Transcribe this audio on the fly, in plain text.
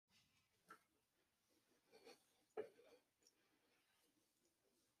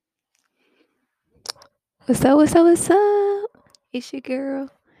What's up? What's up? What's up? It's your girl,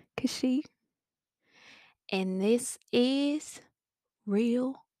 Kashi, and this is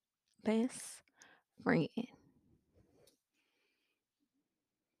Real Best Friend.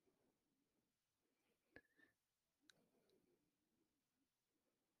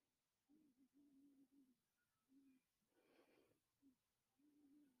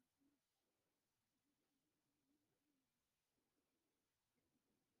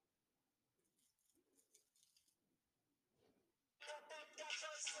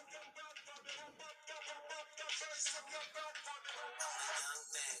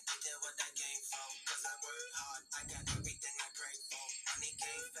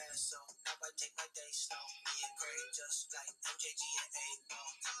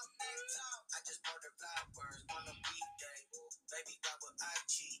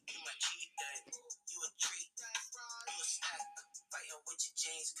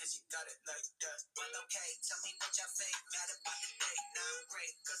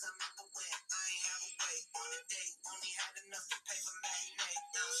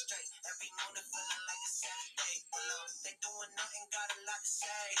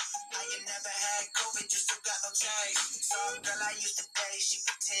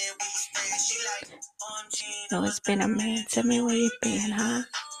 No, it's been a minute. Tell me where you been, huh?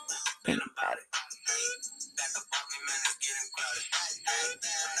 Been about it.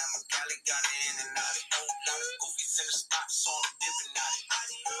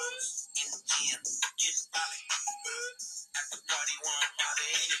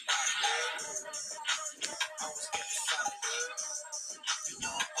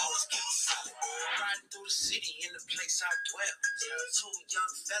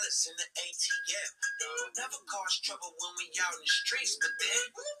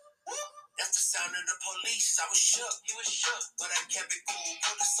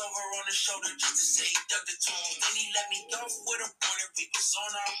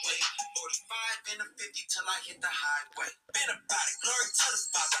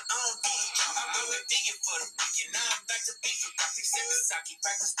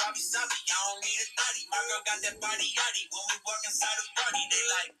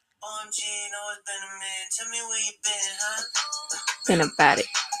 Been about it.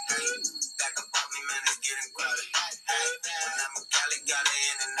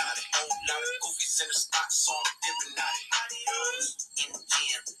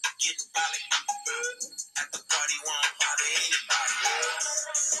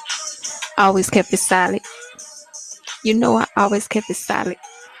 Always kept it solid. You know I always kept it solid.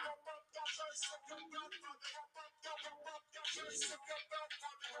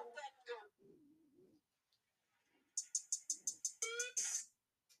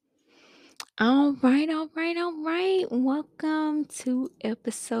 All right. Welcome to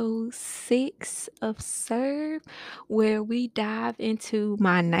episode 6 of Serve, where we dive into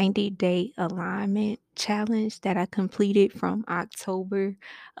my 90-day alignment challenge that I completed from October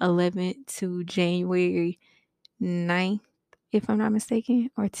 11th to January 9th, if I'm not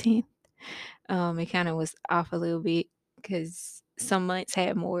mistaken, or 10th. It kind of was off a little bit because some months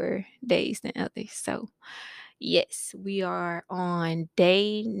had more days than others. So, yes, we are on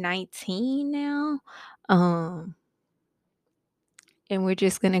day 19 now. Um, and we're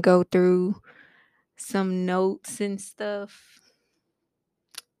just going to go through some notes and stuff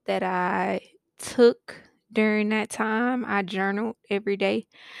that I took during that time. I journaled every day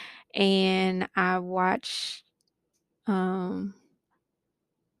and um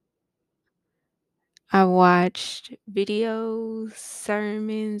I watched videos,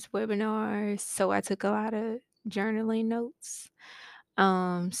 sermons, webinars, so I took a lot of journaling notes.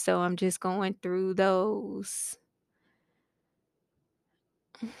 So I'm just going through those.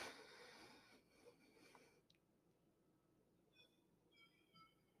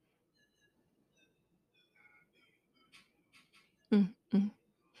 Mm,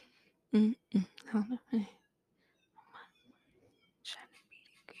 mm, Hold on. Trying to read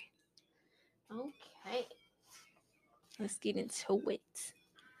it again. Okay, let's get into it.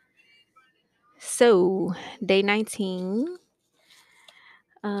 So, day 19.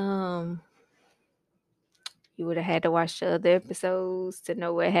 Um, you would have had to watch the other episodes to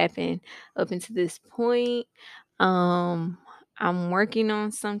know what happened up until this point. Um, I'm working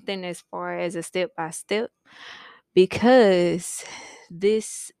on something as far as a step by step because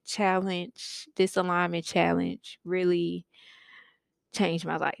this alignment challenge really changed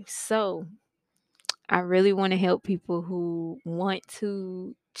my life. So I really want to help people who want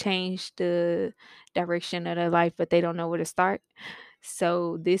to change the direction of their life, but they don't know where to start.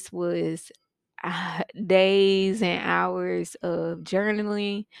 So this was days and hours of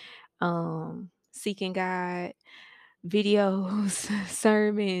journaling, seeking God, videos,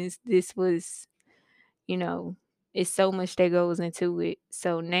 sermons. This was, you know, it's so much that goes into it.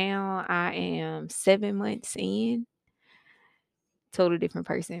 So now I am 7 months in, total different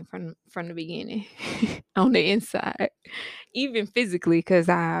person from the beginning on the inside, even physically, because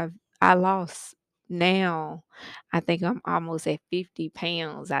I lost. Now I think I'm almost at 50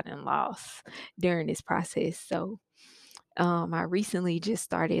 pounds I done lost during this process. So I recently just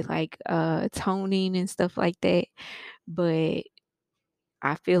started like toning and stuff like that, but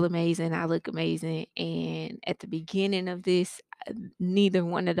I feel amazing, I look amazing, and at the beginning of this, neither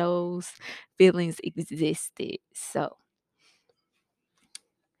one of those feelings existed. So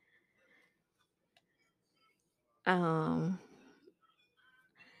um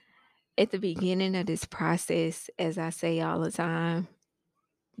at the beginning of this process, as I say all the time,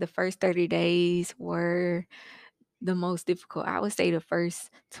 the first 30 days were the most difficult. I would say the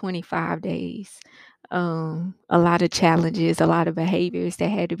first 25 days. A lot of challenges, a lot of behaviors that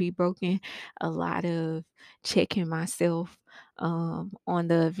had to be broken, a lot of checking myself on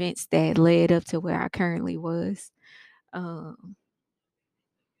the events that led up to where I currently was. Um,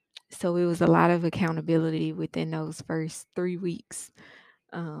 so it was a lot of accountability within those first 3 weeks.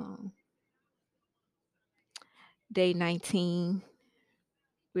 Um, Day 19,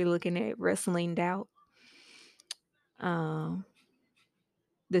 we're looking at wrestling doubt. Um,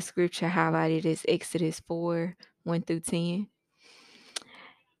 the scripture highlighted is Exodus 4 1 through 10.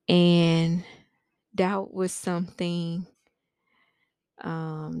 And doubt was something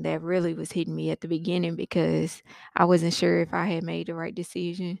that really was hitting me at the beginning because I wasn't sure if I had made the right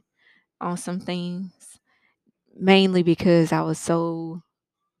decision on some things, mainly because I was so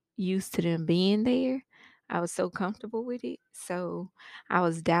used to them being there. I was so comfortable with it. So I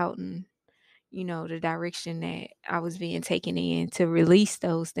was doubting, the direction that I was being taken in to release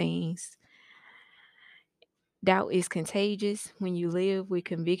those things. Doubt is contagious. When you live with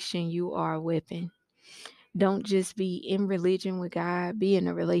conviction, you are a weapon. Don't just be in religion with God, be in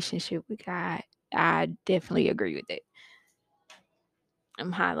a relationship with God. I definitely agree with that.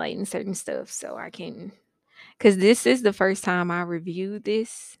 I'm highlighting certain stuff so I can, because this is the first time I reviewed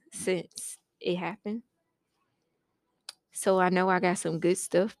this since it happened. So I know I got some good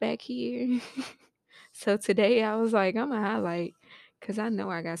stuff back here. So today I was like, I'm going to highlight because I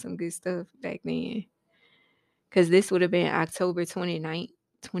know I got some good stuff back then. Because this would have been October 29th,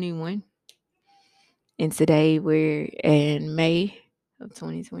 21. And today we're in May of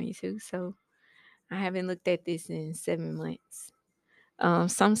 2022. So I haven't looked at this in 7 months.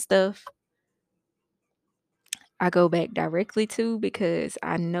 Some stuff I go back directly to because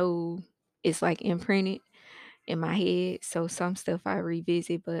I know it's like imprinted in my head. So some stuff I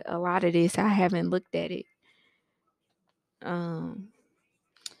revisit, but a lot of this I haven't looked at it. Um,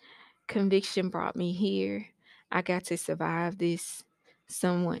 Conviction brought me here. I got to survive this.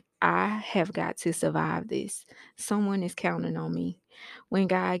 I have got to survive this. Someone is counting on me. When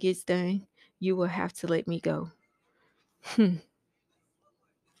God gets done, you will have to let me go. The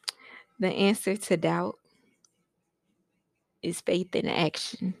answer to doubt is faith in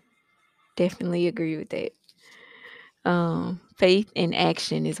action. Definitely agree with that. Faith in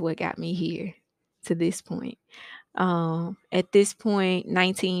action is what got me here to this point. At this point,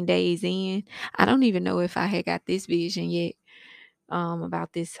 19 days in, I don't even know if I had got this vision yet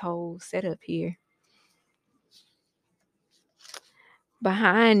about this whole setup here.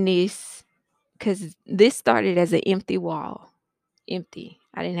 Behind this, because this started as an empty wall, empty.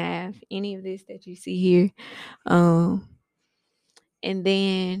 I didn't have any of this that you see here. And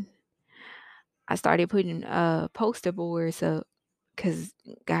then I started putting poster boards up because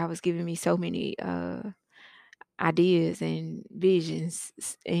God was giving me so many ideas and visions,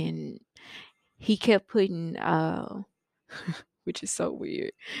 and he kept putting which is so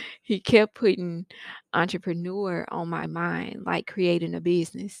weird. He kept putting entrepreneur on my mind, like creating a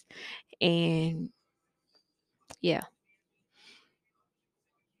business. And yeah,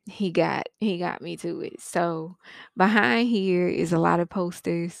 he got me to it. So behind here is a lot of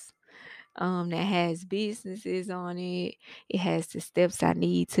posters that has businesses on it. It has the steps I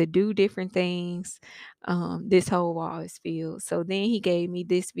need to do different things. This whole wall is filled. So then he gave me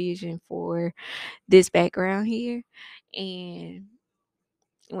this vision for this background here. And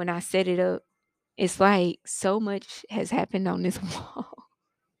when I set it up, it's like so much has happened on this wall.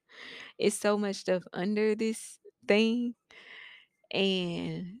 It's so much stuff under this thing.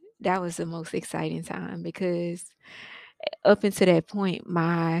 And that was the most exciting time because up until that point,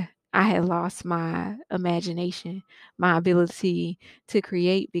 I had lost my imagination, my ability to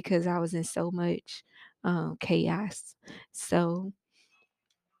create because I was in so much chaos. So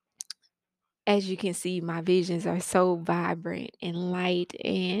as you can see, my visions are so vibrant and light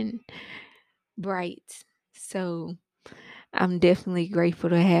and bright. So I'm definitely grateful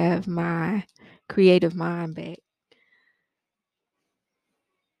to have my creative mind back.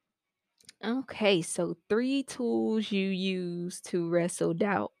 Okay, so three tools you use to wrestle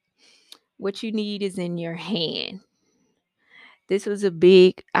doubt. What you need is in your hand. This was a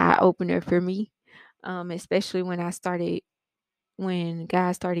big eye opener for me, especially when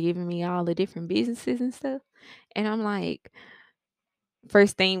God started giving me all the different businesses and stuff. And I'm like,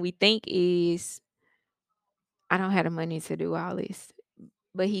 first thing we think is, I don't have the money to do all this.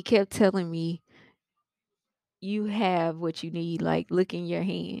 But he kept telling me, you have what you need, like look in your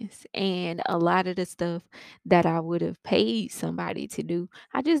hands. And a lot of the stuff that I would have paid somebody to do,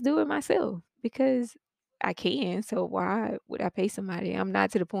 I just do it myself because I can. So why would I pay somebody? I'm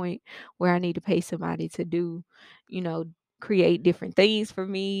not to the point where I need to pay somebody to do, you know, create different things for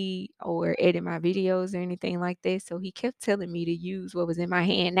me or edit my videos or anything like that. So he kept telling me to use what was in my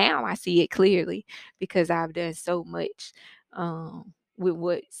hand. Now I see it clearly because I've done so much with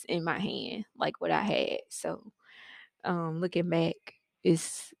what's in my hand, like what I had. So looking back,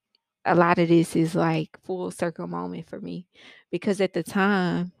 it's a lot of this is like full circle moment for me because at the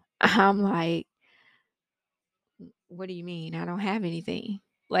time I'm like, what do you mean? I don't have anything.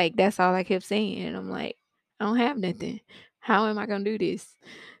 Like that's all I kept saying. And I'm like, I don't have nothing. How am I gonna do this?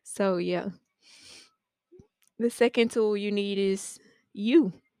 So yeah. The second tool you need is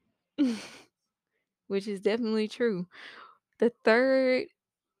you, which is definitely true. The third,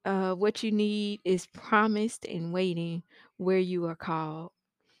 what you need is promised and waiting where you are called.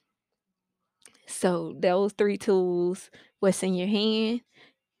 So those three tools, what's in your hand,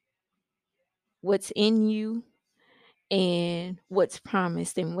 what's in you, and what's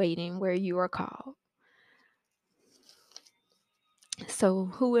promised and waiting where you are called. So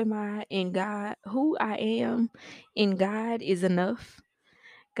who am I in God? Who I am in God is enough.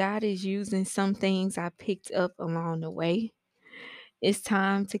 God is using some things I picked up along the way. It's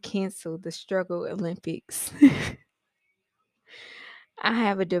time to cancel the struggle Olympics. I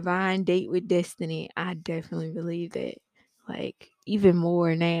have a divine date with destiny. I definitely believe that. Like, even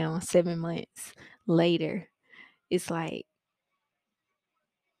more now, 7 months later, it's like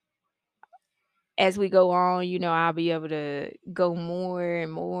as we go on, I'll be able to go more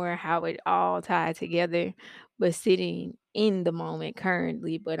and more how it all tied together. But sitting in the moment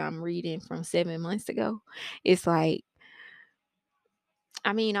currently, but I'm reading from 7 months ago, it's like,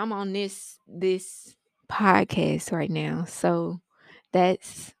 I mean, I'm on this podcast right now. So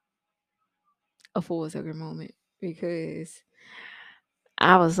that's a full circle moment because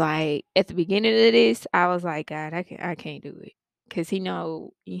I was like, at the beginning of this, I was like, God, I can't do it. Cause he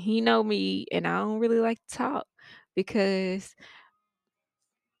know me and I don't really like to talk because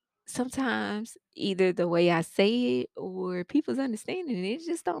sometimes either the way I say it or people's understanding it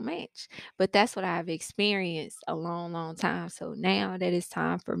just don't match. But that's what I've experienced a long, long time. So now that it's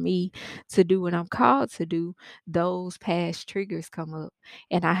time for me to do what I'm called to do, those past triggers come up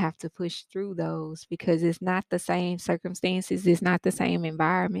and I have to push through those because it's not the same circumstances, it's not the same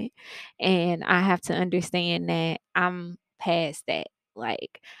environment. And I have to understand that I'm past that.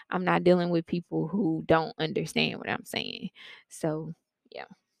 Like I'm not dealing with people who don't understand what I'm saying. So yeah.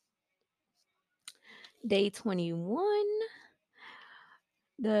 Day 21,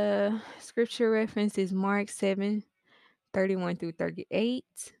 the scripture reference is Mark 7:31 through 38.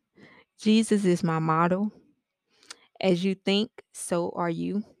 Jesus is my model. As you think, so are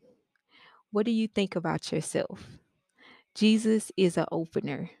you. What do you think about yourself? Jesus is an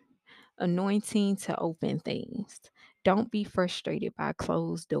opener, anointing to open things. Don't be frustrated by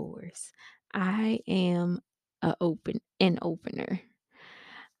closed doors. I am an opener.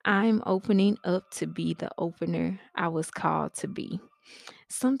 I'm opening up to be the opener I was called to be.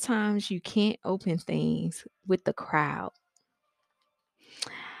 Sometimes you can't open things with the crowd.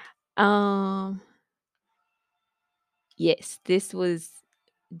 Um, yes, this was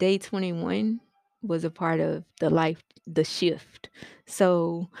day 21 was a part of the shift.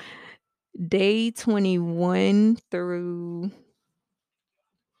 So day 21 through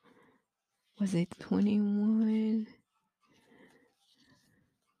was it 21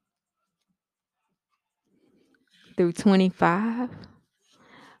 through 25,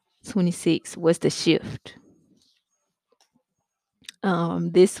 26 was the shift.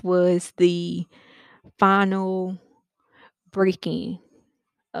 This was the final breaking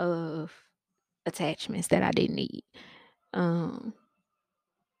of attachments that I didn't need. Um,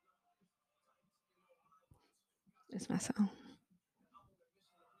 that's my song.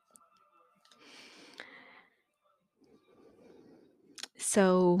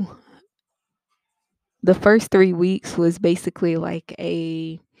 So the first 3 weeks was basically like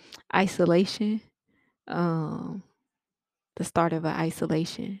a isolation, um, the start of an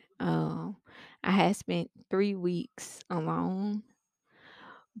isolation. I had spent 3 weeks alone,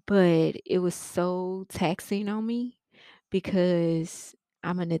 but it was so taxing on me because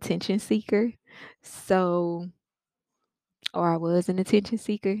I'm an attention seeker. So, or I was an attention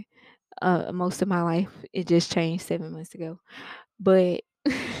seeker, most of my life. It just changed 7 months ago. But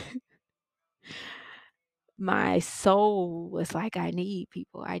my soul was like, I need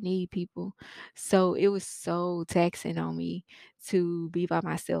people. I need people. So it was so taxing on me to be by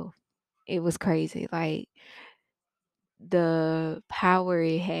myself. It was crazy. Like the power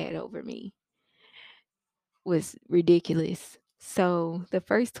it had over me was ridiculous. So the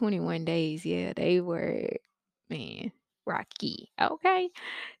first 21 days, yeah, they were, man, rocky. Okay.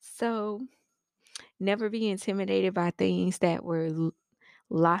 So never be intimidated by things that were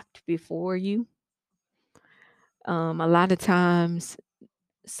locked before you. A lot of times,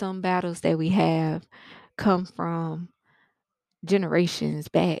 some battles that we have come from generations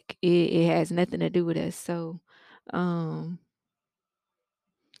back. It has nothing to do with us. So, um,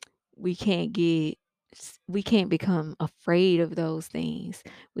 we can't get we can't become afraid of those things.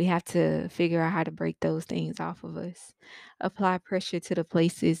 We have to figure out how to break those things off of us. Apply pressure to the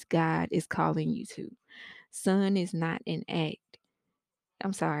places God is calling you to. Sun is not an act.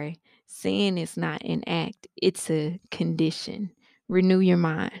 I'm sorry. Sin is not an act. It's a condition. Renew your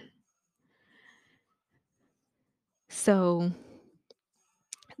mind. So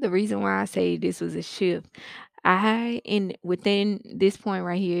the reason why I say this was a shift, I in within this point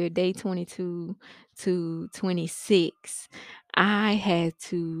right here, day 22 to 26, I had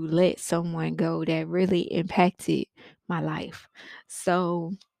to let someone go that really impacted my life.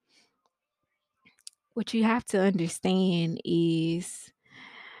 So what you have to understand is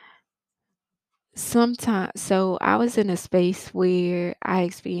sometimes, so I was in a space where I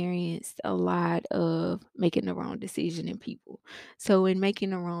experienced a lot of making the wrong decision in people. So in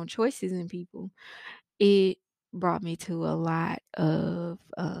making the wrong choices in people, it brought me to a lot of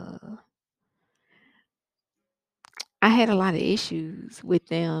I had a lot of issues with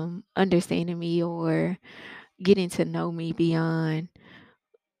them understanding me or getting to know me beyond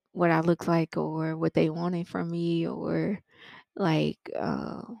what I look like or what they wanted from me or like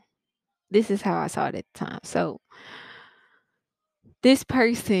this is how I saw it at the time. So this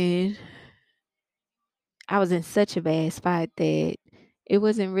person, I was in such a bad spot that it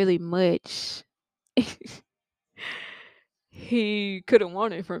wasn't really much he could have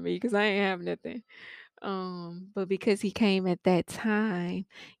wanted from me because I ain't have nothing. But because he came at that time,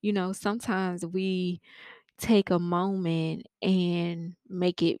 sometimes we take a moment and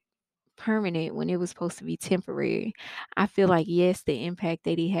make it permanent when it was supposed to be temporary. I feel like yes, the impact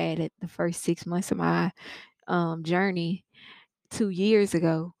that he had at the first 6 months of my journey 2 years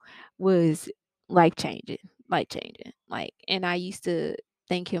ago was life changing, life changing. Like, and I used to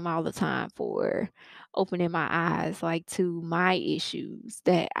thank him all the time for opening my eyes, like to my issues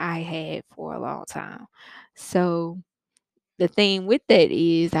that I had for a long time. So the thing with that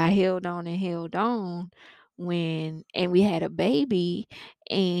is I held on and we had a baby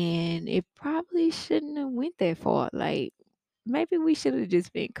and it probably shouldn't have went that far. Like maybe we should have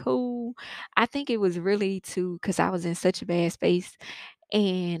just been cool. I think it was really too because I was in such a bad space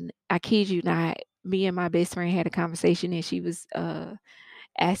and I kid you not, me and my best friend had a conversation and she was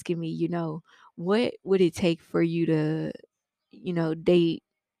asking me, what would it take for you to, date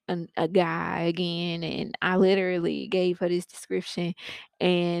a guy again? And I literally gave her this description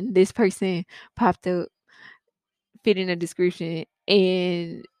and this person popped up fitting a description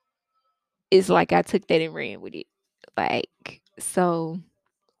and it's like I took that and ran with it. Like so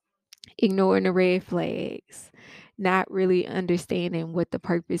ignoring the red flags, not really understanding what the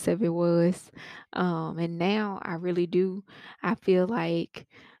purpose of it was. And now I really do. I feel like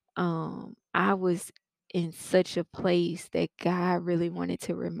I was in such a place that God really wanted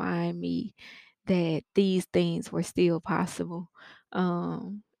to remind me that these things were still possible.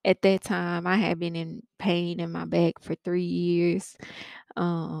 At that time, I had been in pain in my back for 3 years.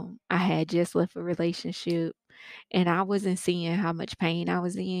 I had just left a relationship and I wasn't seeing how much pain I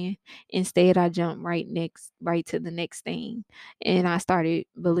was in. Instead, I jumped right to the next thing. And I started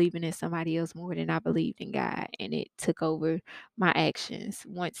believing in somebody else more than I believed in God. And it took over my actions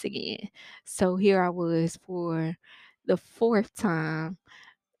once again. So here I was for the fourth time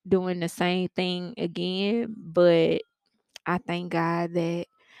doing the same thing again. But I thank God that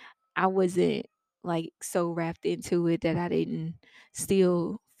I wasn't like so wrapped into it that I didn't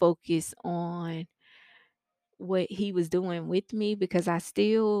still focus on what he was doing with me because I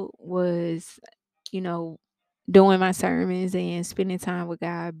still was you know, doing my sermons and spending time with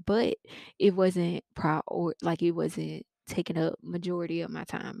God, but it wasn't like it wasn't taking up majority of my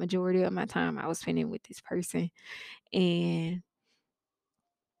time. Majority of my time I was spending with this person. And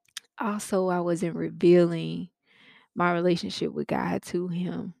also I wasn't revealing my relationship with God to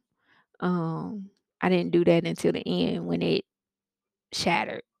him. Um I didn't do that until the end when it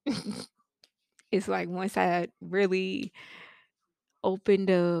shattered. It's like once I really opened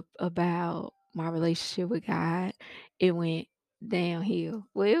up about my relationship with God, it went downhill.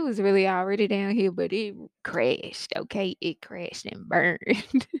 Well, it was really already downhill, but it crashed, okay? It crashed and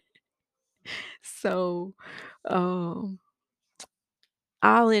burned. So, um,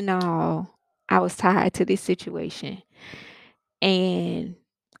 all in all, I was tied to this situation, and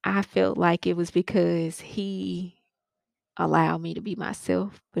I felt like it was because he allowed me to be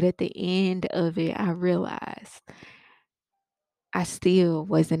myself, but at the end of it, I realized I still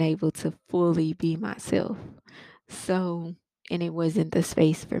wasn't able to fully be myself. So, and it wasn't the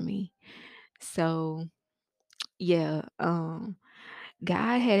space for me. So, yeah,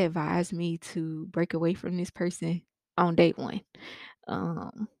 God had advised me to break away from this person on day 1.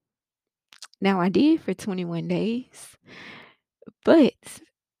 Um, Now I did for 21 days, but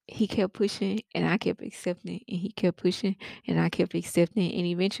he kept pushing and I kept accepting and he kept pushing and I kept accepting and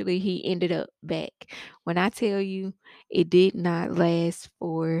eventually he ended up back. When I tell you it did not last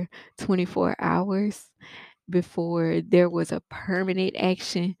for 24 hours before there was a permanent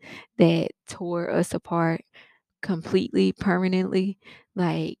action that tore us apart completely, permanently.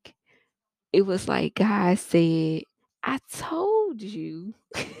 Like, it was like God said, I told you,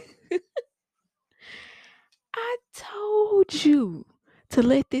 I told you to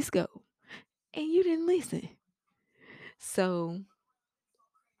let this go, and you didn't listen. So,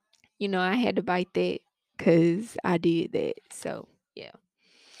 I had to bite that because I did that. So, yeah.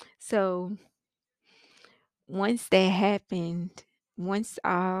 So, once that happened, once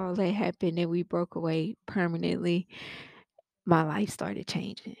all that happened and we broke away permanently, my life started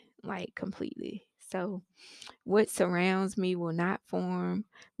changing like completely. So, what surrounds me will not form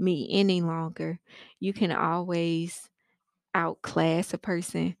me any longer. You can always outclass a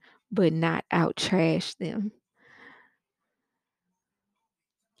person, but not out trash them.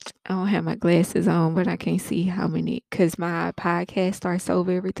 I don't have my glasses on, but I can't see how many because my podcast starts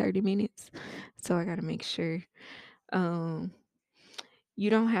over every 30 minutes. So I got to make sure. Um, you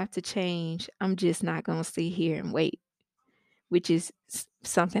don't have to change. I'm just not going to sit here and wait, which is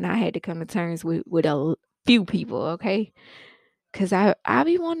something I had to come to terms with few people, okay? Cause I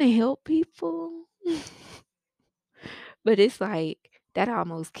be wanting to help people, but it's like that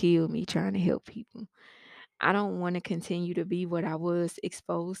almost killed me trying to help people. I don't want to continue to be what I was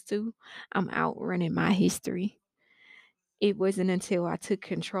exposed to. I'm outrunning my history. It wasn't until I took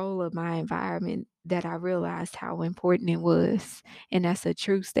control of my environment that I realized how important it was. And that's a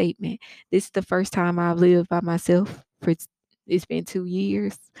true statement. This is the first time I've lived by myself for it's been 2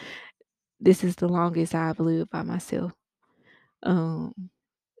 years. This is the longest I've lived by myself. Um,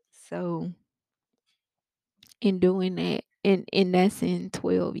 so in doing that, and that's in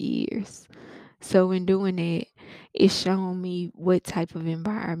 12 years. So in doing that, it's shown me what type of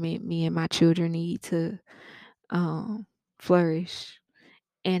environment me and my children need to um, flourish.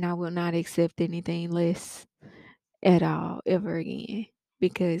 And I will not accept anything less at all ever again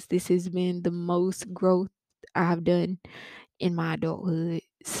because this has been the most growth I've done in my adulthood.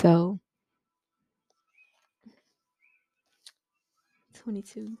 So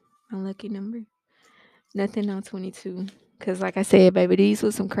 22, my lucky number. Nothing on 22. Cause like I said, baby, these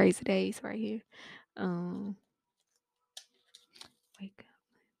were some crazy days right here. Um, wake up.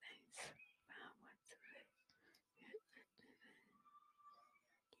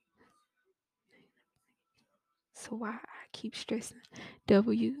 So why I keep stressing.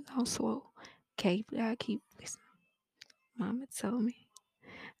 W also K, but I keep listening. Mama told me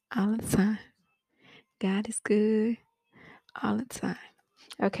all the time. God is good all the time.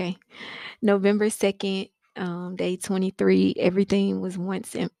 Okay. November 2nd, day 23, everything was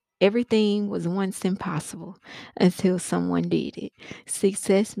once impossible until someone did it.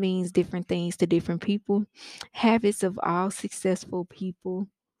 Success means different things to different people. Habits of all successful people.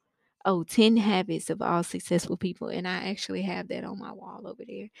 Oh, 10 habits of all successful people. And I actually have that on my wall over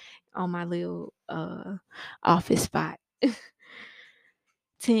there on my little office spot.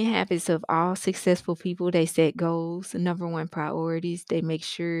 10 habits of all successful people. They set goals, number one priorities. They make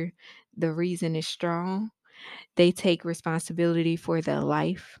sure the reason is strong. They take responsibility for their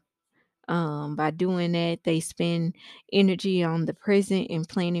life. By doing that, they spend energy on the present and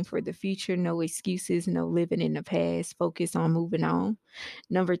planning for the future. No excuses, no living in the past. Focus on moving on.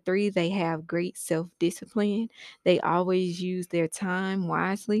 Number three, they have great self discipline. They always use their time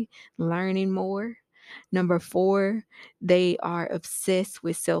wisely, learning more. Number four, they are obsessed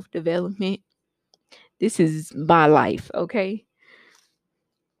with self development. This is my life, okay?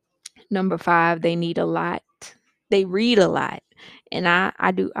 Number five, they need a lot. They read a lot. And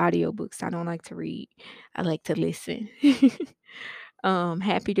I do audiobooks. I don't like to read. I like to listen.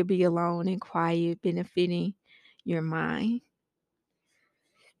 Happy to be alone and quiet, benefiting your mind.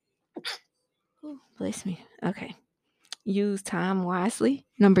 Ooh, bless me. Okay. Use time wisely.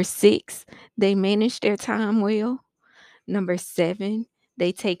 Number six, they manage their time well. Number seven,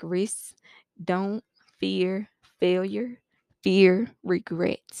 they take risks. Don't fear failure, fear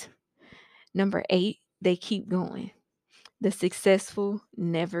regret. Number eight, they keep going. The successful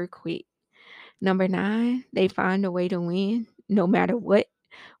never quit. Number nine, they find a way to win no matter what,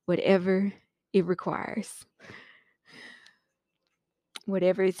 whatever it requires,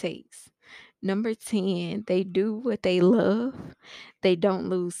 whatever it takes. Number 10, they do what they love. They don't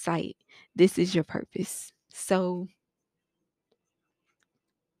lose sight. This is your purpose. So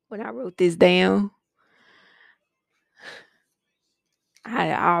when I wrote this down,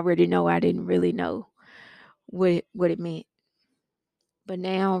 I already know I didn't really know what it meant. But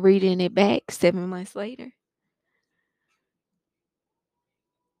now reading it back 7 months later,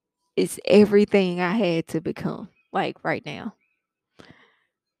 it's everything I had to become, like right now.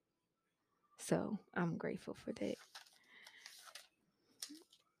 So I'm grateful for that.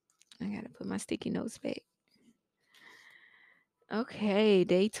 I gotta put my sticky notes back. Okay,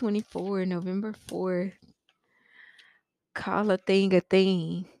 day 24, November 4th. Call a thing a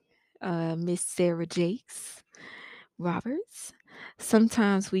thing. Miss Sarah Jakes Roberts.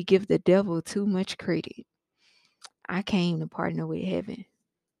 Sometimes we give the devil too much credit. I came to partner with heaven.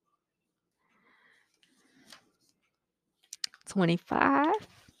 25.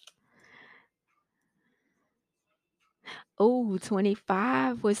 Oh,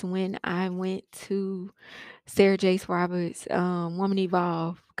 25 was when I went to Sarah Jakes Roberts Woman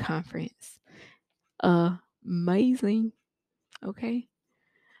Evolve conference. Amazing. Okay.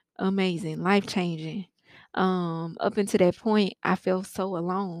 Amazing. Life changing. Up until that point, I felt so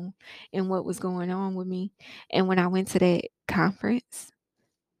alone in what was going on with me. And when I went to that conference,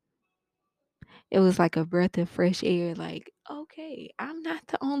 it was like a breath of fresh air. Like, okay, I'm not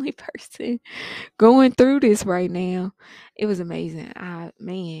the only person going through this right now. It was amazing. I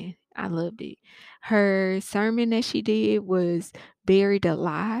loved it. Her sermon that she did was Buried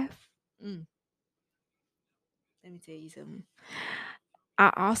Alive. Mm, let me tell you something.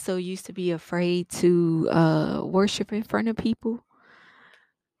 I also used to be afraid to worship in front of people,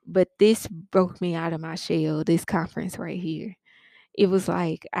 but this broke me out of my shell, this conference right here. It was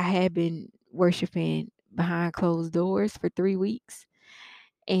like I had been worshiping behind closed doors for 3 weeks,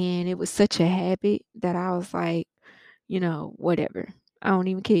 and it was such a habit that I was like, whatever. I don't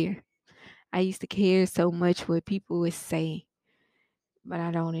even care. I used to care so much what people would say, but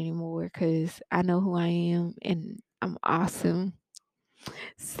I don't anymore because I know who I am and I'm awesome.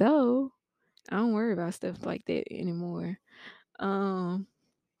 So I don't worry about stuff like that anymore. Um,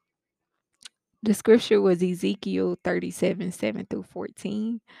 the scripture was Ezekiel 37, 7 through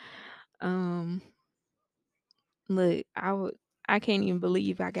 14. Um, look, I can't even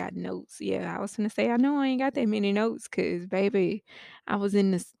believe I got notes. Yeah, I was gonna say I know I ain't got that many notes because baby, I was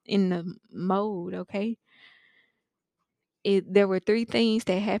in the mode, okay? There were three things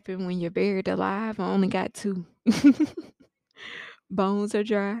that happen when you're buried alive. I only got two. Bones are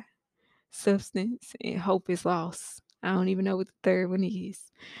dry, substance, and hope is lost. I don't even know what the third one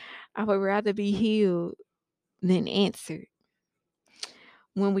is. I would rather be healed than answered.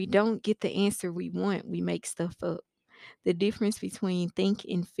 When we don't get the answer we want, we make stuff up. The difference between think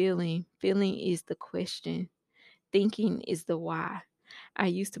and feeling is the question, thinking is the why. I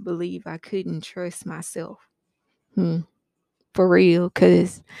used to believe I couldn't trust myself. Hmm. For real,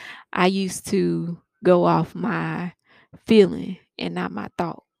 because I used to go off my feeling and not my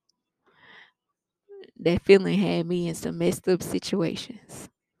thought. That feeling had me in some messed up situations.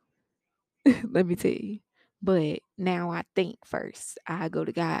 Let me tell you. But now I think first. I go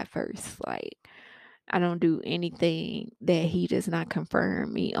to God first. Like, I don't do anything that He does not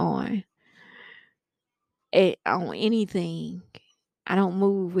confirm me on. On anything. I don't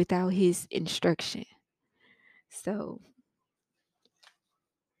move without His instruction. So,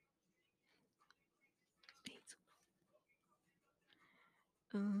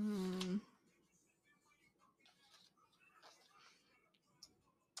 um,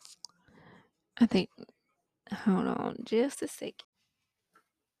 I think, hold on just a second.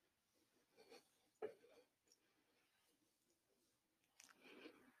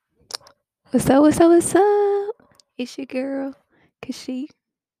 What's up? What's up? What's up? It's your girl, Kashi,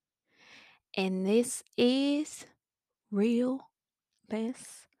 and this is Real Best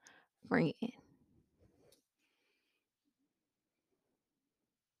Friend.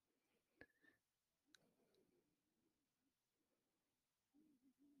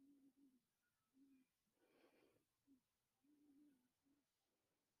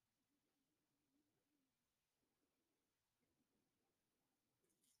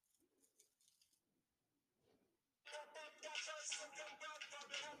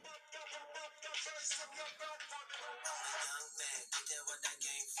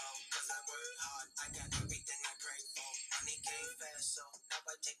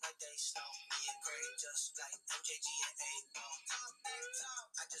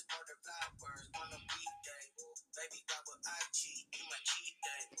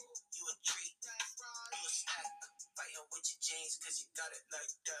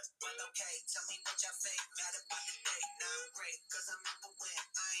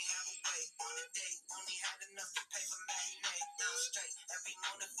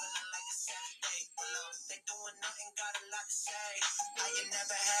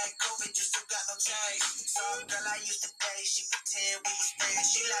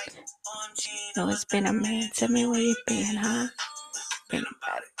 No, it's been a minute. Tell me where you been, huh? Been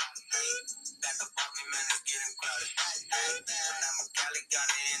about it.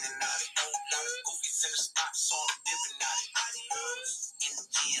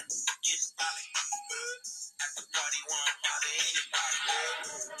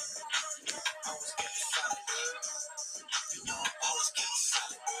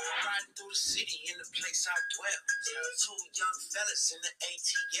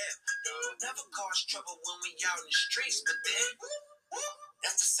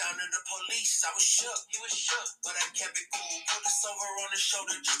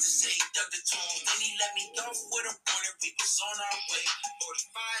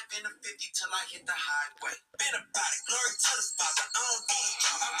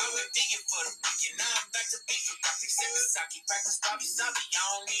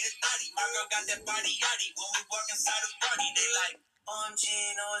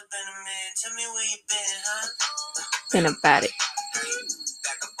 Been about it.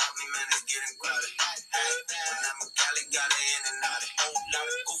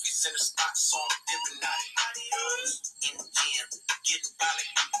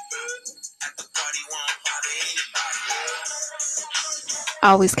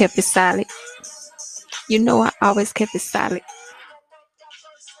 Always kept it solid. You know, I always kept it solid.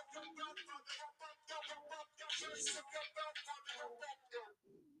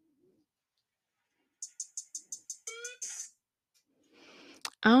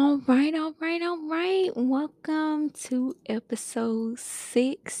 All right, all right, all right. Welcome to episode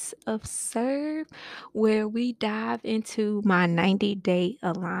 6 of Serve, where we dive into my 90-day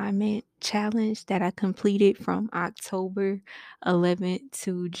alignment challenge that I completed from October 11th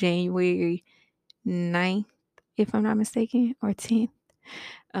to January 9th, if I'm not mistaken, or 10th.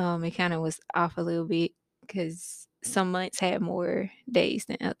 It kind of was off a little bit because some months had more days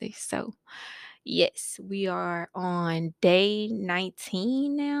than others. So, yes, we are on day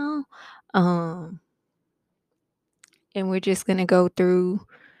 19 now. Um, and we're just going to go through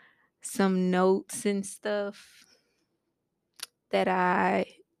some notes and stuff that I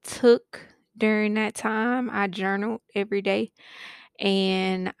took during that time. I journaled every day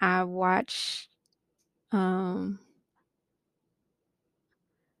and um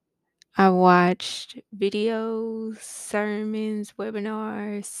I watched videos, sermons,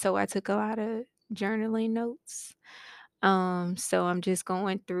 webinars, so I took a lot of journaling notes. So I'm just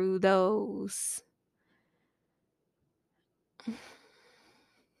going through those.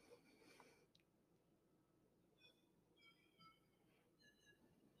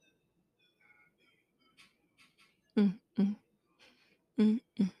 Mm, mm,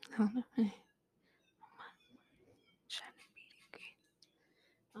 Hold on.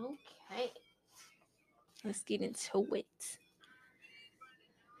 Okay, let's get into it.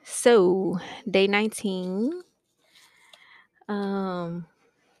 So, day 19. Um,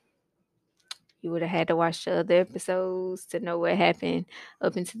 you would have had to watch the other episodes to know what happened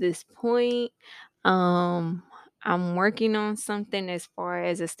up until this point. Um, I'm working on something as far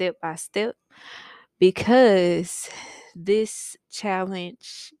as a step by step because this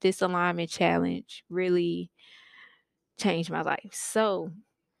alignment challenge really changed my life. So,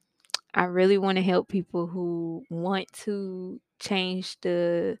 I really want to help people who want to change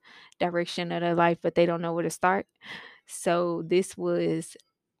the direction of their life, but they don't know where to start. So this was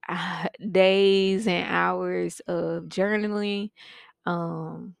days and hours of journaling,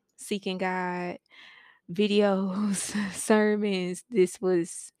 seeking God, videos, sermons. This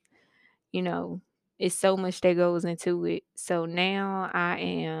was, you know, it's so much that goes into it. So now I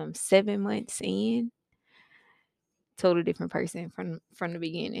am 7 months in, total different person from the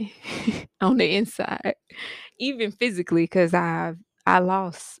beginning on the inside, even physically, because I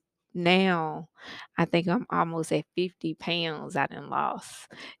lost. Now I think I'm almost at 50 pounds I done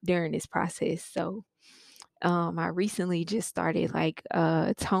lost during this process. So I recently just started like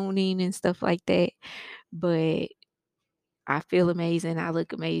toning and stuff like that, but I feel amazing, I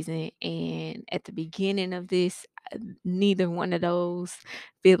look amazing, and at the beginning of this, neither one of those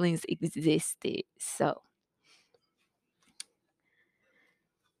feelings existed. So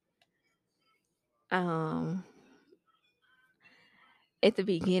um at the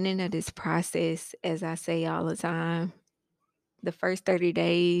beginning of this process, as I say all the time, the first 30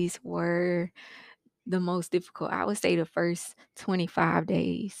 days were the most difficult. I would say the first 25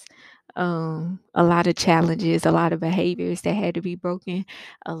 days. A lot of challenges, a lot of behaviors that had to be broken,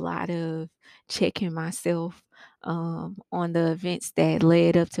 a lot of checking myself on the events that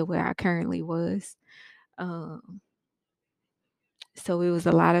led up to where I currently was. Um, so it was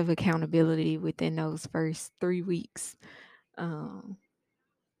a lot of accountability within those first 3 weeks. Um,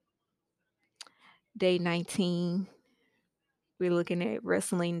 Day 19, we're looking at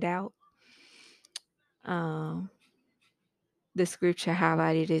wrestling doubt. Um, the scripture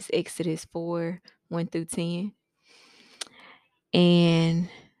highlighted is Exodus 4:1-10. And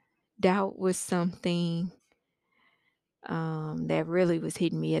doubt was something that really was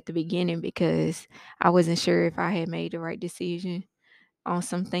hitting me at the beginning because I wasn't sure if I had made the right decision on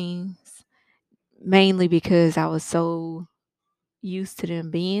some things, mainly because I was so used to them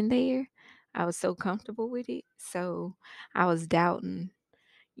being there. I was so comfortable with it. So I was doubting,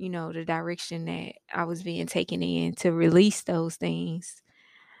 the direction that I was being taken in to release those things.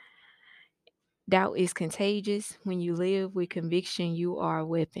 Doubt is contagious. When you live with conviction, you are a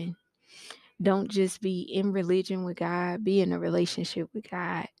weapon. Don't just be in religion with God, be in a relationship with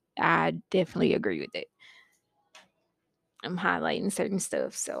God. I definitely agree with that. I'm highlighting certain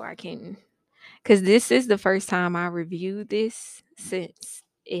stuff so I can, because this is the first time I reviewed this since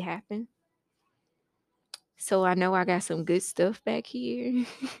it happened. So I know I got some good stuff back here.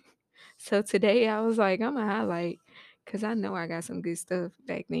 So today I was like, I'm going to highlight because I know I got some good stuff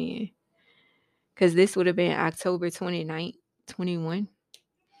back then. Because this would have been October 29th, 21.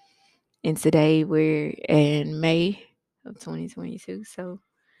 And today we're in May of 2022. So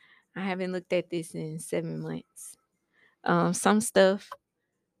I haven't looked at this in 7 months. Some stuff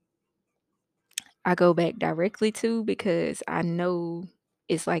I go back directly to because I know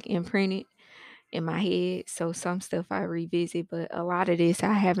it's like imprinted in my head. So some stuff I revisit, but a lot of this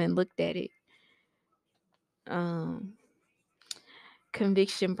I haven't looked at it. Um,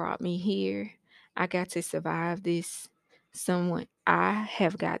 Conviction brought me here. I got to survive this. I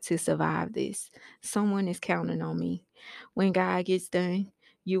have got to survive this. Someone is counting on me. When God gets done,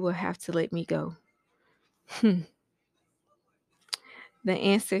 you will have to let me go. The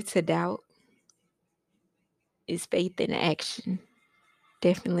answer to doubt is faith in action.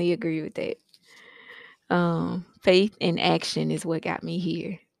 Definitely agree with that. Faith in action is what got me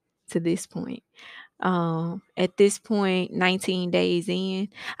here to this point. At this point, 19 days in,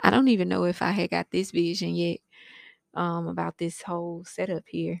 I don't even know if I had got this vision yet about this whole setup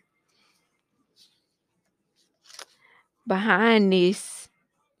here. Behind this,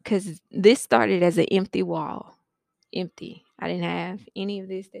 because this started as an empty wall, empty. I didn't have any of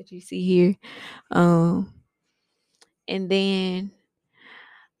this that you see here. And then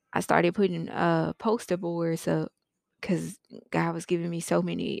I started putting poster boards up because God was giving me so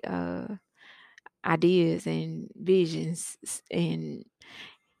many ideas and visions, and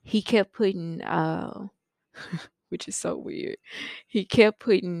He kept putting which is so weird. He kept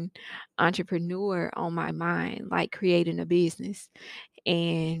putting entrepreneur on my mind, like creating a business.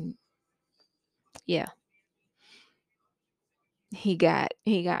 And yeah, he got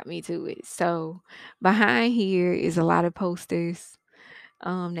me to it. So behind here is a lot of posters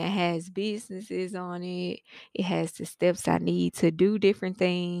that has businesses on it. It has the steps I need to do different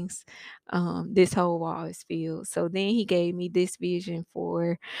things. This whole wall is filled. So then he gave me this vision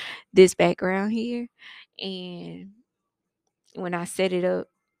for this background here. And when I set it up,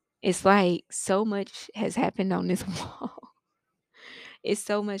 it's like so much has happened on this wall. It's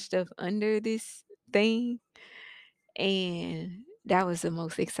so much stuff under this thing. And that was the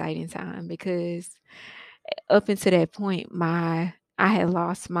most exciting time because up until that point, I had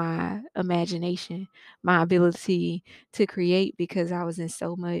lost my imagination, my ability to create because I was in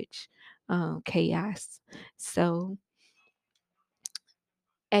so much chaos. So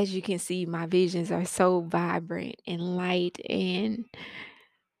as you can see, my visions are so vibrant and light and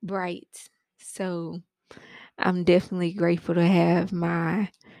bright. So I'm definitely grateful to have my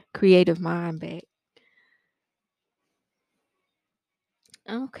creative mind back.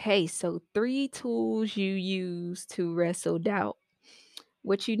 Okay, so three tools you use to wrestle doubt.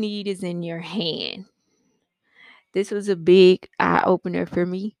 What you need is in your hand. This was a big eye opener for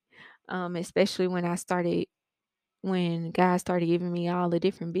me, especially when God started giving me all the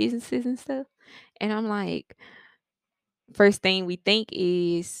different businesses and stuff. And I'm like, first thing we think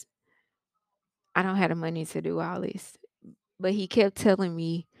is, I don't have the money to do all this. But he kept telling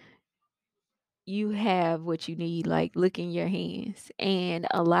me, you have what you need, like look in your hands. And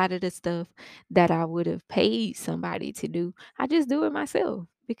a lot of the stuff that I would have paid somebody to do, I just do it myself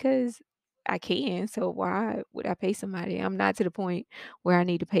because I can. So why would I pay somebody? I'm not to the point where I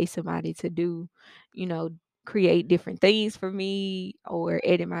need to pay somebody to do, you know, create different things for me or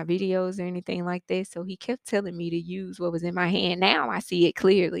edit my videos or anything like that. So he kept telling me to use what was in my hand. Now I see it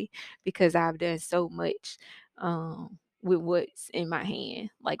clearly because I've done so much with what's in my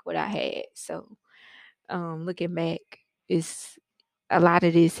hand, like what I had. So looking back, it's a lot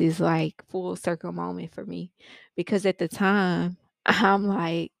of this is like full circle moment for me because at the time I'm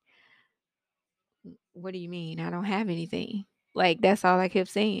like, what do you mean? I don't have anything. Like that's all I kept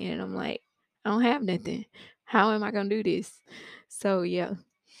saying. And I'm like, I don't have nothing. How am I gonna do this? So yeah.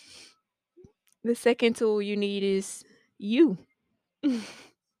 The second tool you need is you,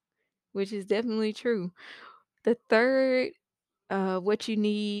 which is definitely true. The third, what you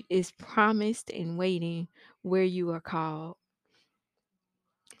need is promised and waiting where you are called.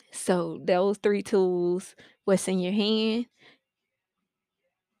 So those three tools, what's in your hand,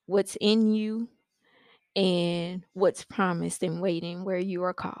 what's in you, and what's promised and waiting where you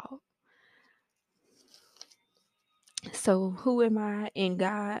are called. So who am I in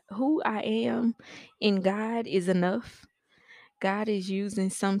God? Who I am in God is enough. God is using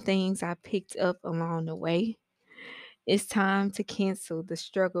some things I picked up along the way. It's time to cancel the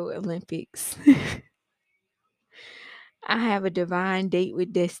struggle Olympics. I have a divine date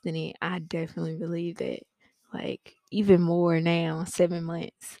with destiny. I definitely believe that. Like, even more now, 7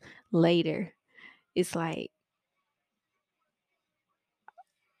 months later, it's like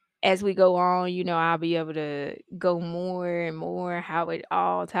as we go on, I'll be able to go more and more how it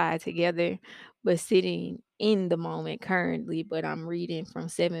all tied together. But sitting in the moment currently, but I'm reading from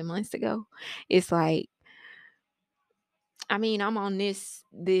 7 months ago, it's like, I mean, I'm on this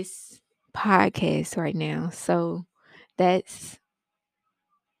podcast right now. So that's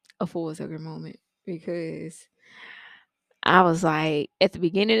a full circle moment because I was like, at the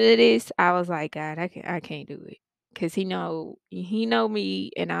beginning of this, I was like, God, I can't do it. Cause he know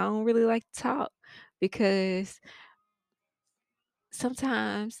me and I don't really like to talk because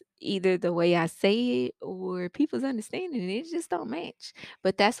sometimes either the way I say it or people's understanding it just don't match.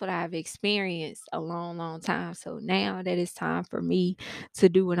 But that's what I've experienced a long, long time. So now that it's time for me to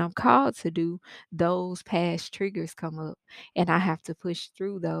do what I'm called to do, those past triggers come up and I have to push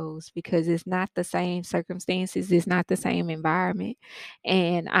through those because it's not the same circumstances, it's not the same environment.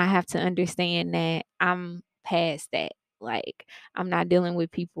 And I have to understand that I'm past that. Like I'm not dealing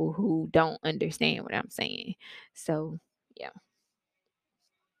with people who don't understand what I'm saying. So yeah.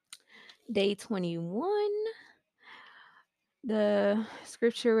 Day 21. The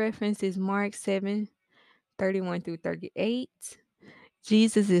scripture reference is Mark 7:31 through 38.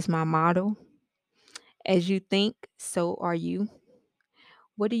 Jesus is my model. As you think, so are you.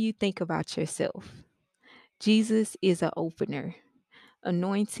 What do you think about yourself? Jesus is an opener,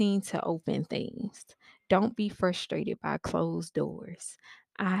 anointing to open things. Don't be frustrated by closed doors.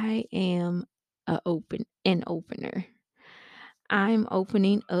 I am an opener. I'm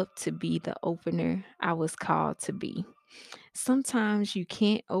opening up to be the opener I was called to be. Sometimes you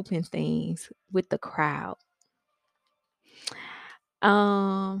can't open things with the crowd.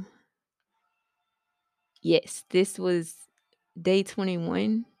 Um, yes, this was day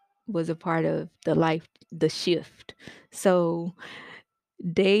 21 was a part of the shift. So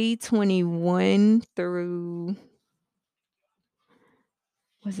day 21 through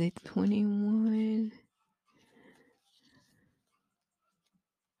was it 21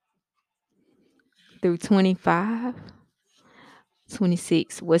 through 25,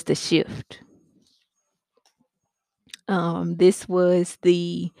 26 was the shift. This was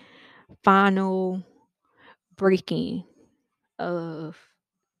the final breaking of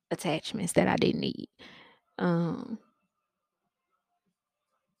attachments that I didn't need. Um,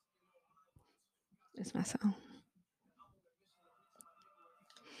 that's my song.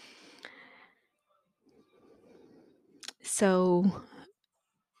 So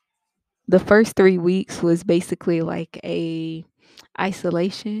the first 3 weeks was basically like a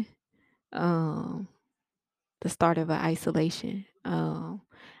isolation. Um, the start of an isolation. I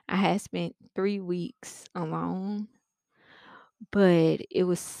had spent 3 weeks alone, but it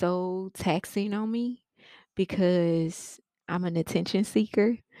was so taxing on me because I'm an attention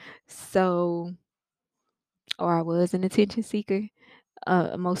seeker. So, or I was an attention seeker.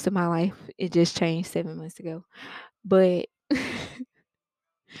 Most of my life, it just changed 7 months ago. But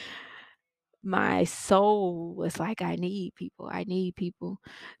my soul was like, I need people. I need people.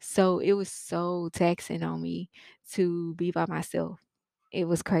 So it was so taxing on me to be by myself. It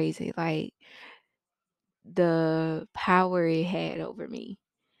was crazy. Like the power it had over me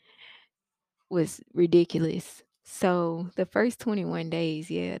was ridiculous. So the first 21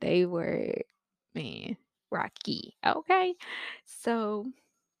 days, yeah, they were, man, rocky. Okay. So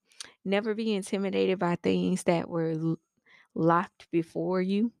never be intimidated by things that were locked before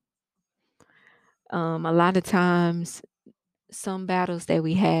you. A lot of times, some battles that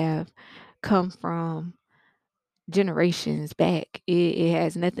we have come from generations back. It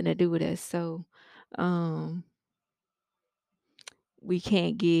has nothing to do with us. So, um, we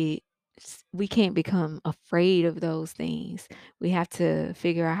can't get we can't become afraid of those things. We have to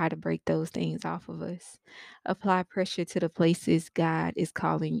figure out how to break those things off of us. Apply pressure to the places God is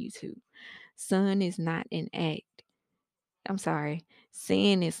calling you to. Sun is not an act. I'm sorry.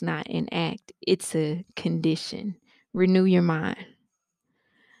 Sin is not an act. It's a condition. Renew your mind.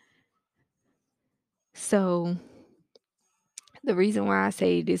 So the reason why I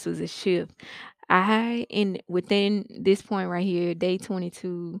say this was a shift, I in within this point right here, day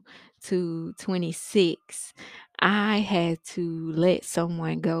 22 to 26, I had to let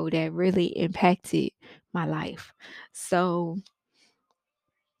someone go that really impacted my life. So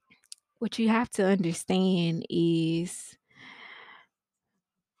what you have to understand is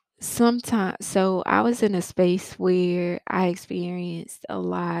sometimes, so I was in a space where I experienced a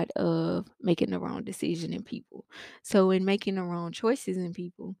lot of making the wrong decision in people. So in making the wrong choices in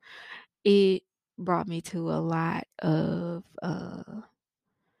people, it brought me to a lot of,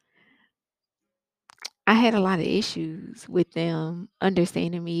 I had a lot of issues with them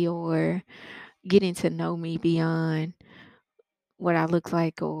understanding me or getting to know me beyond what I look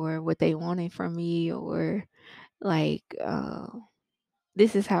like or what they wanted from me or like,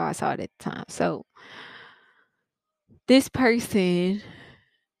 this is how I saw it at the time. So this person,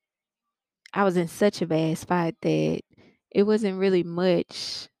 I was in such a bad spot that it wasn't really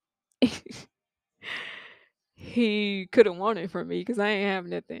much he could have wanted from me because I ain't have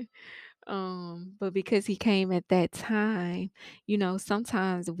nothing. But because he came at that time,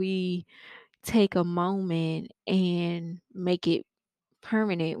 sometimes we take a moment and make it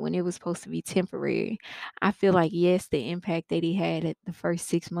permanent when it was supposed to be temporary. I feel like yes, the impact that he had at the first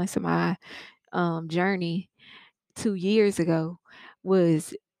 6 months of my journey 2 years ago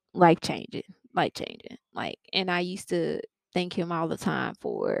was life changing. Like, and I used to thank him all the time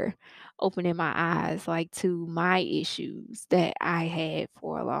for opening my eyes, like to my issues that I had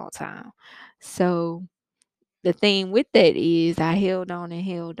for a long time. So the thing with that is I held on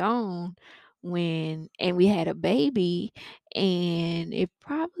and we had a baby and it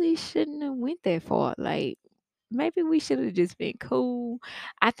probably shouldn't have went that far. Like maybe we should have just been cool.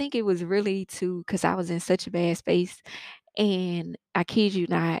 I think it was really too because I was in such a bad space and I kid you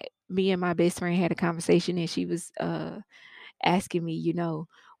not, me and my best friend had a conversation and she was asking me,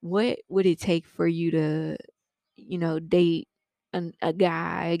 what would it take for you to, date a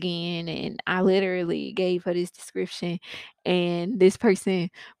guy again? And I literally gave her this description and this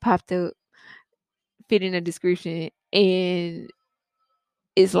person popped up fitting a description and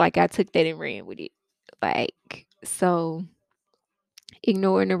it's like I took that and ran with it. Like so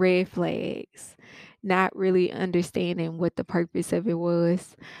ignoring the red flags, not really understanding what the purpose of it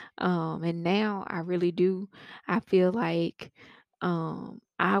was. And now I really do. I feel like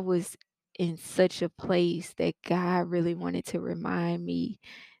I was in such a place that God really wanted to remind me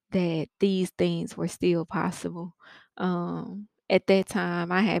that these things were still possible. At that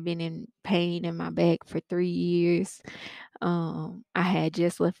time, I had been in pain in my back for 3 years. I had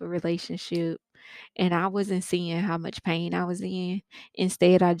just left a relationship and I wasn't seeing how much pain I was in.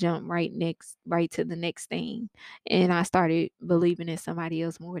 Instead, I jumped right to the next thing. And I started believing in somebody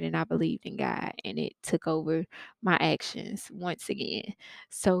else more than I believed in God. And it took over my actions once again.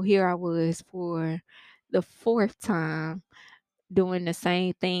 So here I was for the fourth time doing the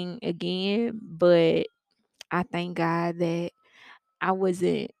same thing again, but I thank God that I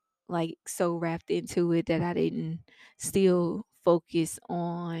wasn't like so wrapped into it that I didn't still focus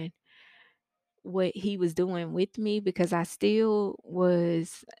on what he was doing with me, because I still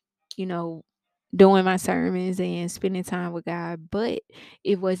was, you know, doing my sermons and spending time with God, but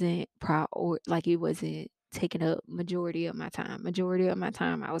it wasn't like it wasn't taking up majority of my time. Majority of my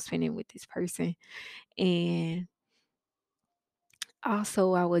time I was spending with this person, and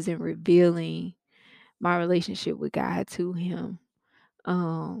also I wasn't revealing my relationship with God to him.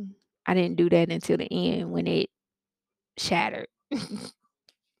 I didn't do that until the end when it shattered.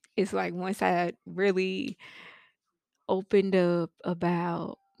 It's like once I really opened up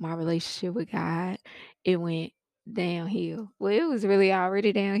about my relationship with God, it went downhill. Well, it was really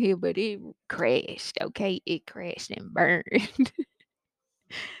already downhill, but it crashed. Okay, it crashed and burned.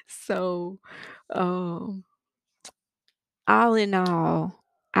 So, um, all in all,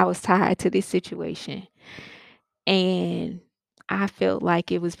 I was tied to this situation, and I felt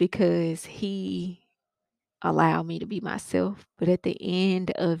like it was because he allowed me to be myself. But at the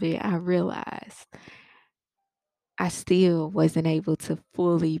end of it, I realized I still wasn't able to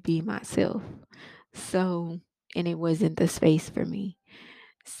fully be myself. So, and it wasn't the space for me.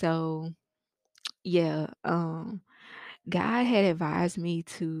 So, yeah, God had advised me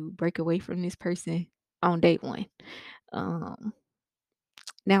to break away from this person on day one. Um,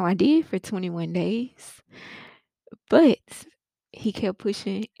 Now I did for 21 days, but he kept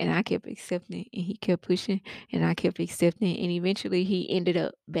pushing and I kept accepting, and he kept pushing and I kept accepting, and eventually he ended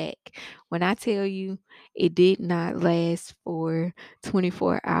up back. When I tell you, it did not last for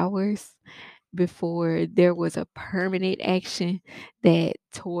 24 hours before there was a permanent action that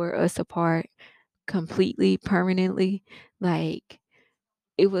tore us apart completely, permanently. Like,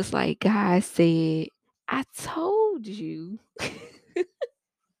 it was like God said, I told you,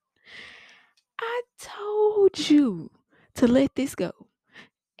 I told you to let this go,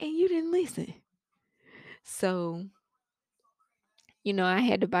 and you didn't listen. So, I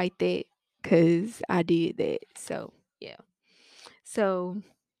had to bite that because I did that. So, yeah. So,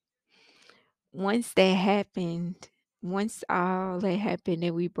 once that happened, once all that happened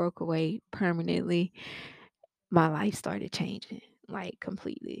and we broke away permanently, my life started changing like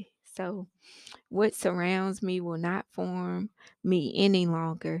completely. So, what surrounds me will not form me any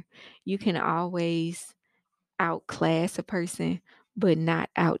longer. You can always outclass a person, but not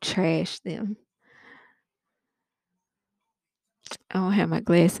out trash them. I don't have my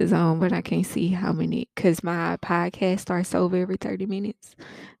glasses on, but I can't see how many, because my podcast starts over every 30 minutes.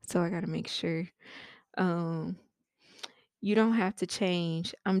 So I got to make sure. Um, you don't have to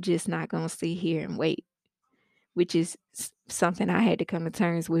change. I'm just not going to sit here and wait, which is something I had to come to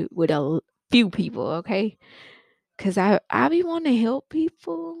terms with few people, okay? Because I be wanting to help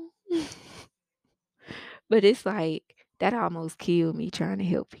people. But it's like that almost killed me trying to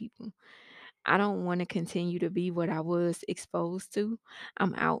help people. I don't want to continue to be what I was exposed to.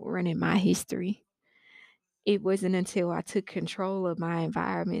 I'm outrunning my history. It wasn't until I took control of my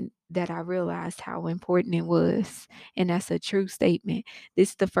environment that I realized how important it was. And that's a true statement. This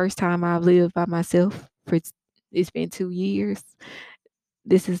is the first time I've lived by myself for it's been 2 years.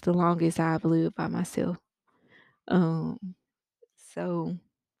 This is the longest I've lived by myself. Um so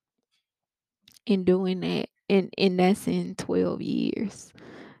in doing that, and that's in 12 years.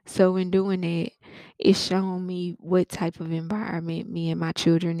 So in doing that, it's shown me what type of environment me and my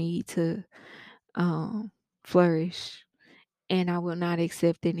children need to um flourish. And I will not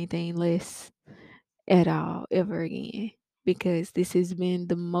accept anything less at all ever again, because this has been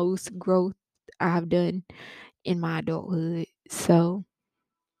the most growth I've done in my adulthood. So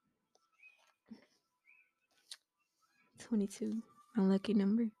 22, my lucky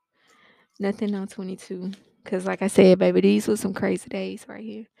number. Nothing on 22. Cause like I said, baby, these were some crazy days right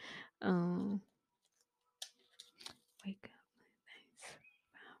here. Um Wake up.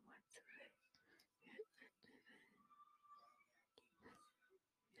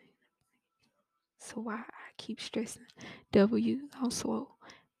 So why I keep stressing. W also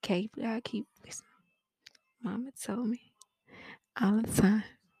K, but I keep listening. Mama told me all the time.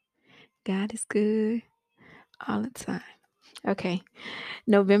 God is good all the time. Okay.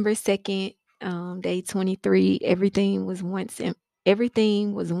 November 2nd, day 23, everything was once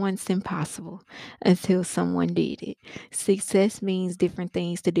impossible until someone did it. Success means different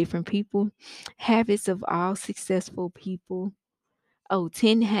things to different people. Habits of all successful people. Oh,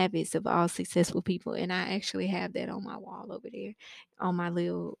 10 habits of all successful people. And I actually have that on my wall over there on my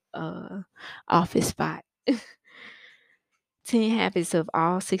little office spot. 10 habits of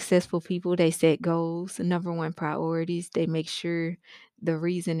all successful people. They set goals. Number one, priorities. They make sure the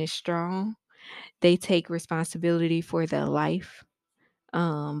reason is strong. They take responsibility for their life.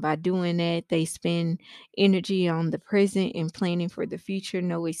 By doing that, they spend energy on the present and planning for the future.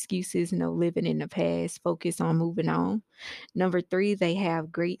 No excuses, no living in the past. Focus on moving on. Number three, they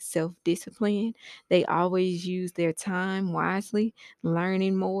have great self discipline. They always use their time wisely,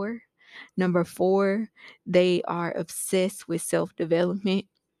 learning more. Number four, they are obsessed with self development.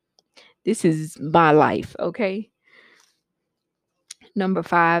 This is my life, okay? Number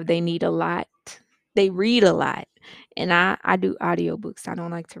five, they need a lot. They read a lot. And I do audiobooks. I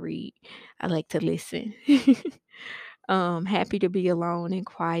don't like to read. I like to listen. Happy to be alone and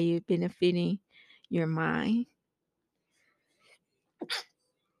quiet, benefiting your mind.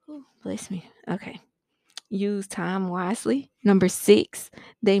 Ooh, bless me. Okay. Use time wisely. Number six,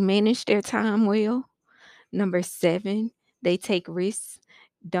 they manage their time well. Number seven, they take risks.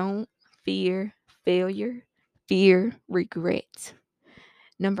 Don't fear failure, fear regret.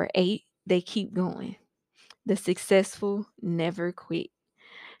 Number eight, they keep going. The successful never quit.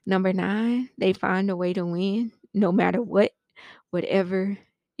 Number nine, they find a way to win no matter what, whatever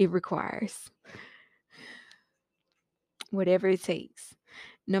it requires, whatever it takes.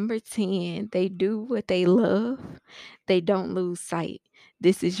 Number 10, they do what they love. They don't lose sight.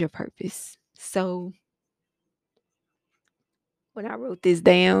 This is your purpose. So when I wrote this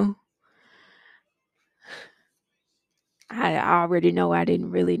down, I already know I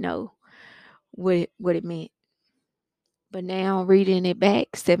didn't really know what it meant. But now reading it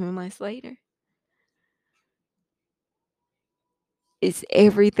back 7 months later, it's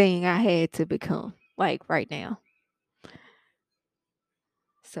everything I had to become, like right now.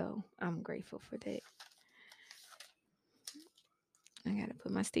 So I'm grateful for that. I gotta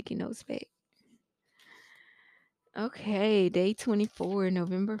put my sticky notes back. Okay, day 24,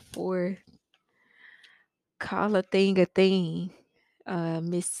 November 4th. Call a thing a thing.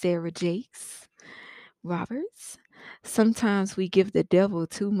 Miss Sarah Jakes Roberts. Sometimes we give the devil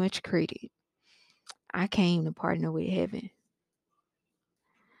too much credit. I came to partner with heaven.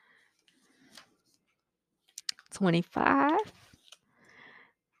 25.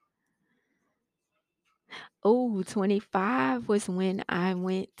 Oh, 25 was when I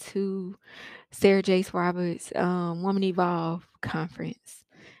went to Sarah Jakes Roberts Woman Evolve conference.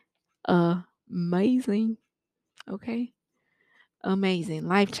 Amazing. Okay. Amazing.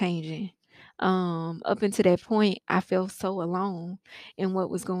 Life changing. Up until that point, I felt so alone in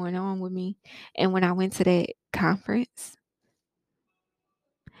what was going on with me. And when I went to that conference,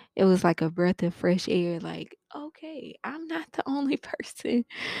 it was like a breath of fresh air. Like, okay, I'm not the only person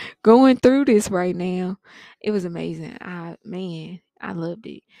going through this right now. It was amazing. I loved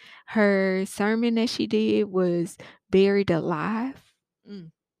it. Her sermon that she did was Buried Alive. Mm,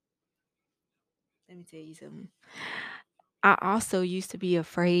 let me tell you something. I also used to be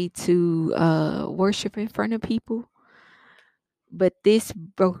afraid to worship in front of people, but this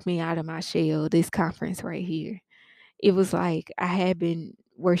broke me out of my shell. This conference right here. It was like I had been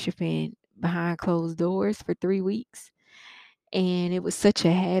worshiping behind closed doors for 3 weeks, and it was such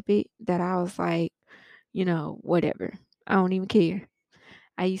a habit that I was like, whatever. I don't even care.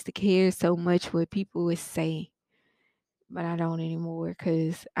 I used to care so much what people would say, but I don't anymore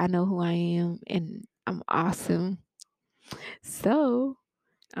because I know who I am and I'm awesome. So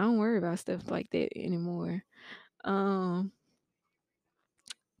I don't worry about stuff like that anymore. Um,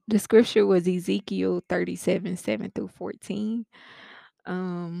 the scripture was Ezekiel 37, 7 through 14.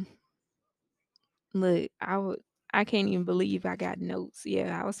 Um, look, I can't even believe I got notes.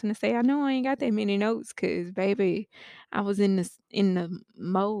 Yeah, I was gonna say I know I ain't got that many notes because baby, I was in the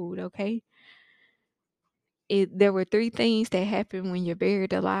mode, okay? There were three things that happen when you're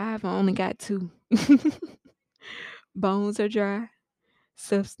buried alive. I only got two. Bones are dry,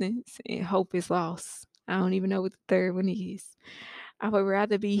 substance, and hope is lost. I don't even know what the third one is. I would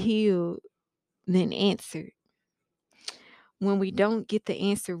rather be healed than answered. When we don't get the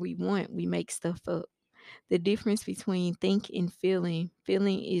answer we want, we make stuff up. The difference between think and feeling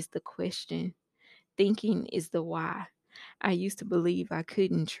is the question, thinking is the why. I used to believe I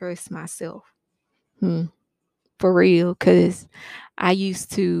couldn't trust myself. Hmm. For real, because I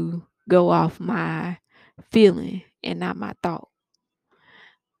used to go off my feeling and not my thought.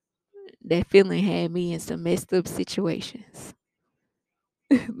 That feeling had me in some messed up situations.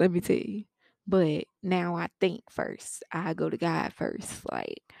 Let me tell you. But now I think first. I go to God first.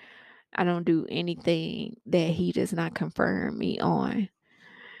 Like, I don't do anything that He does not confirm me on.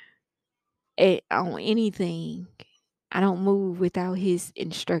 On anything. I don't move without His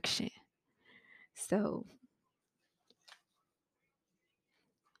instruction. So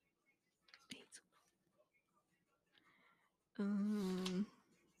Um,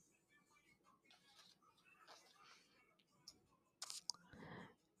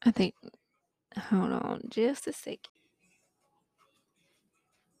 I think. Hold on, just a second.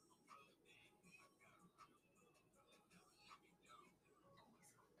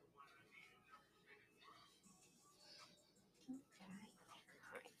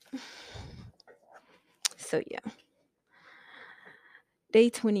 So yeah, day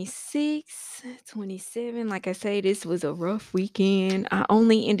 26, 27. Like I say, this was a rough weekend. I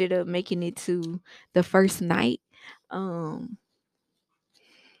only ended up making it to the first night. Um,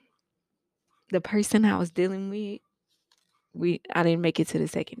 the person I was dealing with, I didn't make it to the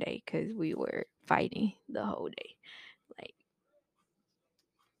second day because we were fighting the whole day. Like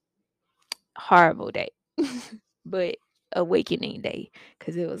horrible day, but awakening day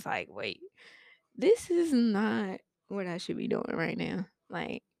because it was like, wait, this is not what I should be doing right now.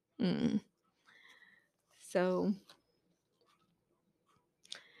 Like, mm. So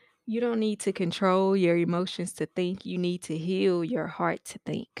you don't need to control your emotions to think. You need to heal your heart to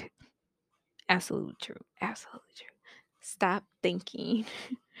think. Absolutely true. Absolutely true. Stop thinking.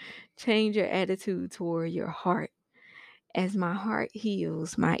 Change your attitude toward your heart. As my heart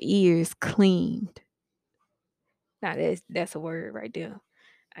heals, my ears cleaned. Now that's a word right there.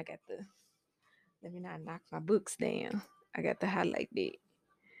 I got the let me not knock my books down. I got to highlight that.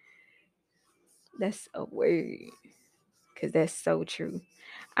 That's a word. Cause that's so true.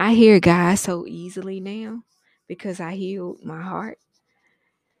 I hear God so easily now because I healed my heart.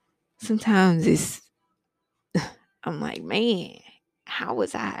 Sometimes I'm like, man, how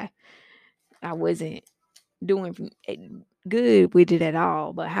was I? I wasn't doing good with it at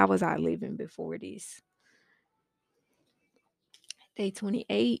all, but how was I living before this? Day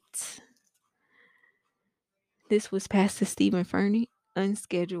 28. This was Pastor Stephen Furney.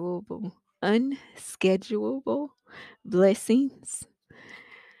 Unschedulable blessings.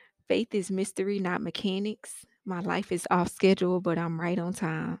 Faith is mystery, not mechanics. My life is off schedule, but I'm right on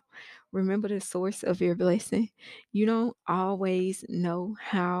time. Remember the source of your blessing. You don't always know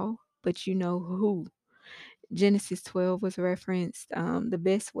how, but you know who. Genesis 12 was referenced. The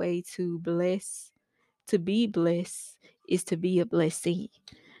best way to be blessed, is to be a blessing.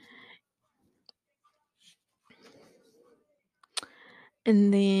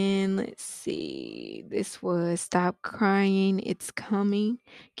 And then let's see. This was stop crying. It's coming.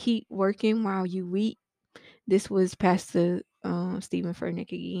 Keep working while you weep. This was Pastor Stephen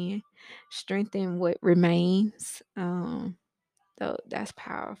Furnick again. Strengthen what remains. So that's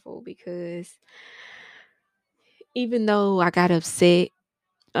powerful because even though I got upset,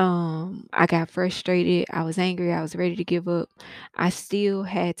 I got frustrated, I was angry, I was ready to give up, I still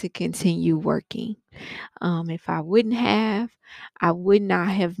had to continue working. If I wouldn't have, I would not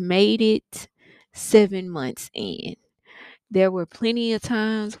have made it 7 months in. There were plenty of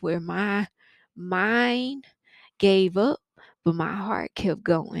times where my mind gave up, but my heart kept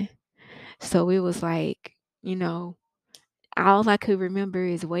going. So it was like, you know, all I could remember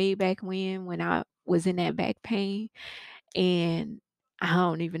is way back when I was in that back pain, and I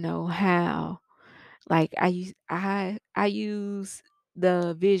don't even know how. Like I use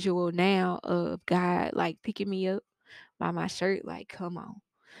the visual now of God like picking me up by my shirt, like, come on,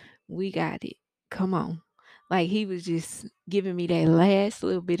 we got it. Come on. Like he was just giving me that last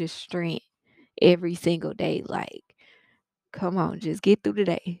little bit of strength every single day. Like, come on, just get through the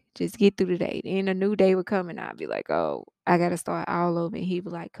day. Just get through the day. And a new day would come and I'd be like, oh, I gotta start all over. And he'd be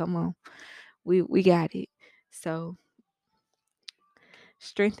like, come on, we got it. So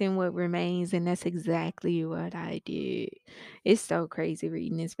strengthen what remains, and that's exactly what I did. It's so crazy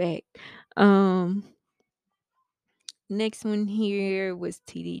reading this back. Um, Next one here was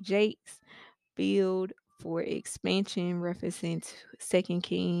TD Jakes, build for expansion, referencing Second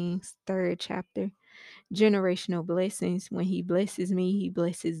Kings, third chapter. Generational blessings. When he blesses me, he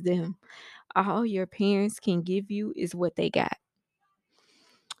blesses them. All your parents can give you is what they got.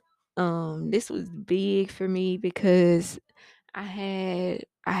 This was big for me because I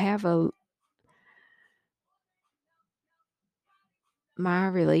have a my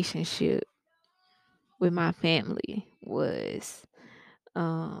relationship with my family was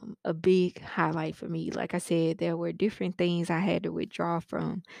a big highlight for me. Like I said, there were different things I had to withdraw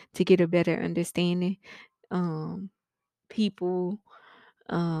from to get a better understanding. Um, People,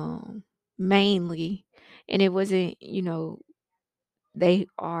 um, mainly, and it wasn't, they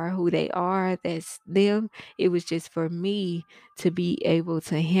are who they are. That's them. It was just for me to be able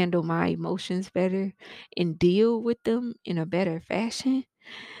to handle my emotions better and deal with them in a better fashion.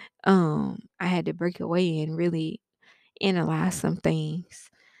 I had to break away and really analyze some things.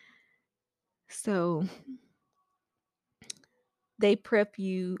 So They prep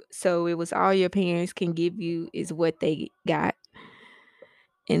you so it was all your parents can give you is what they got.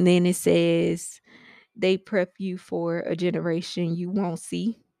 And then it says they prep you for a generation you won't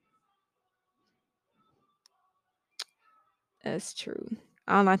see. That's true.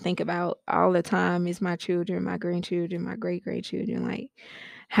 All I think about all the time is my children, my grandchildren, my great grandchildren, like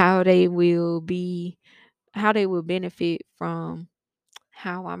how they will be, how they will benefit from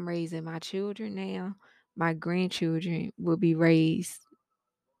how I'm raising my children now. My grandchildren will be raised,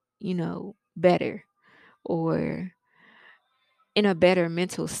 better or in a better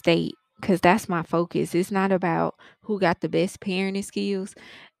mental state because that's my focus. It's not about who got the best parenting skills.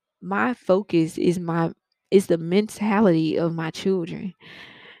 My focus is the mentality of my children.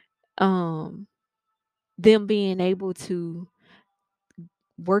 Um them being able to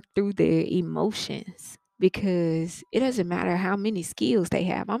work through their emotions because it doesn't matter how many skills they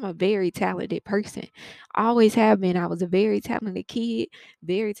have. I'm a very talented person. Always have been. I was a very talented kid,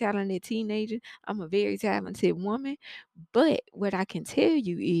 very talented teenager. I'm a very talented woman. But what I can tell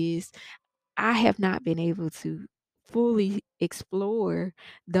you is I have not been able to fully explore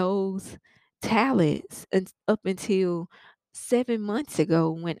those talents up until 7 months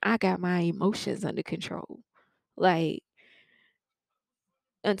ago when I got my emotions under control. Like,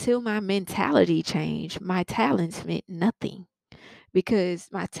 until my mentality changed, my talents meant nothing because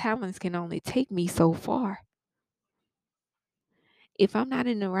my talents can only take me so far. If I'm not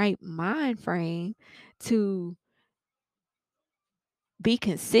in the right mind frame to be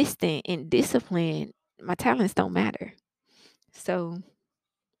consistent and disciplined, my talents don't matter. So,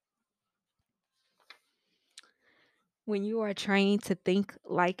 when you are trained to think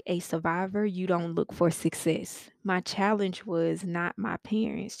like a survivor, you don't look for success. My challenge was not my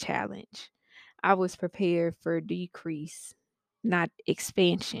parents' challenge. I was prepared for decrease, not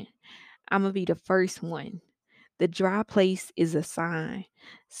expansion. I'm going to be the first one. The dry place is a sign.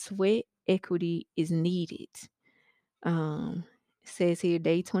 Sweat equity is needed. It says here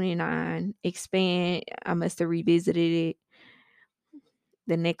day 29, expand. I must have revisited it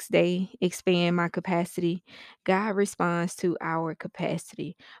the next day, expand my capacity. God responds to our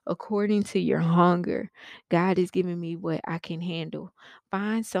capacity according to your hunger. God is giving me what I can handle.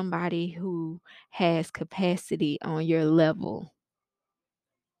 Find somebody who has capacity on your level.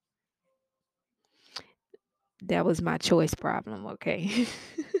 That was my choice problem, okay?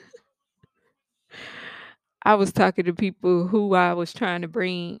 I was talking to people who I was trying to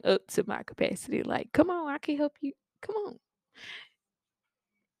bring up to my capacity. Like, come on, I can help you. Come on.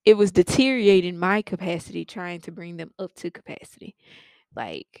 It was deteriorating my capacity trying to bring them up to capacity.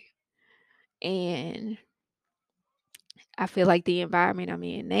 Like, and I feel like the environment I'm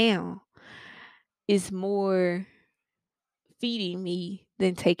in now is more feeding me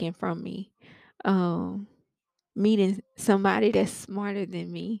than taking from me. Um, Meeting somebody that's smarter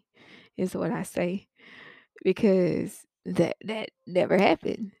than me is what I say because that never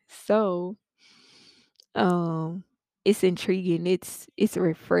happened. So, um, it's intriguing. It's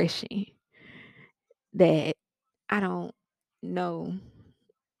refreshing that I don't know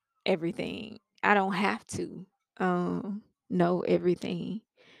everything. I don't have to know everything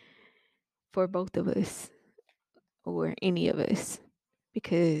for both of us or any of us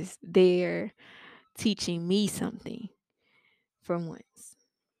because they're teaching me something for once.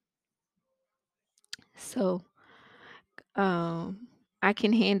 So, um I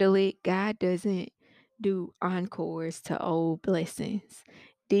can handle it. God doesn't do encores to old blessings.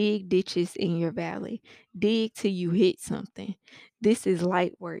 Dig ditches in your valley. Dig till you hit something. This is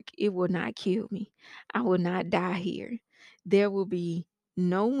light work. It will not kill me. I will not die here. There will be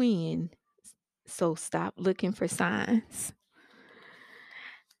no wind, so stop looking for signs.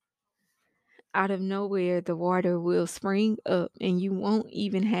 Out of nowhere, the water will spring up and you won't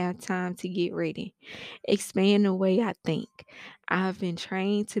even have time to get ready. Expand the way I think. I have been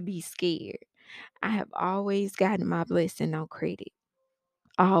trained to be scared. I have always gotten my blessing on credit.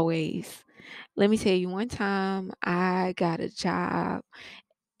 Always. Let me tell you, one time I got a job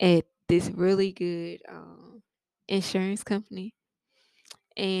at this really good insurance company.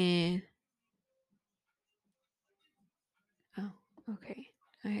 And, oh, okay.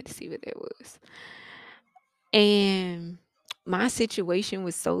 I had to see what that was. And my situation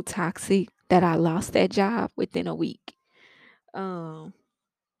was so toxic that I lost that job within a week. Um,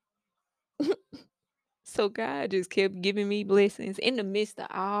 so God just kept giving me blessings in the midst of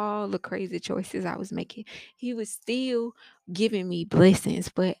all the crazy choices I was making. He was still giving me blessings,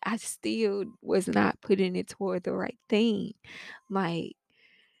 but I still was not putting it toward the right thing. Like,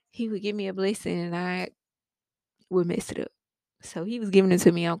 he would give me a blessing and I would mess it up. So he was giving it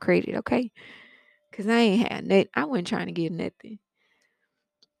to me on credit, okay? Cause I ain't had nothing. I wasn't trying to get nothing.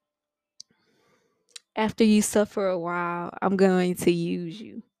 After you suffer a while, I'm going to use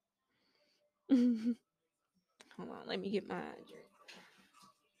you. Hold on, let me get my drink.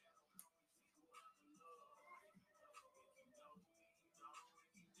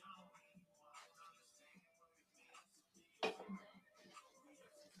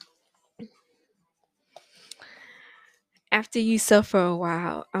 After you suffer a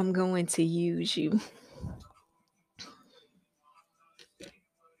while, I'm going to use you.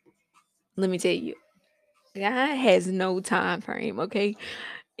 Let me tell you, God has no time frame, okay?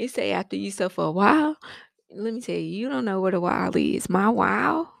 It say after you suffer a while. Let me tell you, you don't know what a while is. My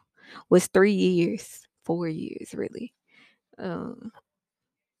while was 3 years, 4 years, really. Um,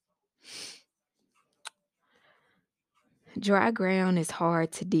 Dry ground is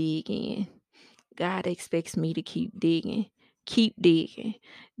hard to dig in. God expects me to keep digging. Keep digging.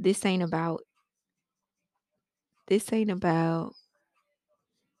 This ain't about this ain't about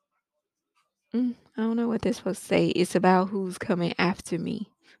I don't know what they're supposed to say. It's about who's coming after me.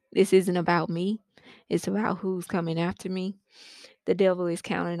 This isn't about me. It's about who's coming after me. The devil is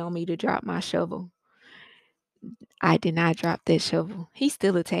counting on me to drop my shovel. I did not drop that shovel. He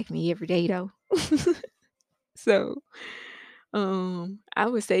still attack me every day though. So, I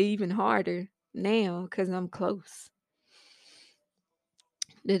would say even harder now because I'm close.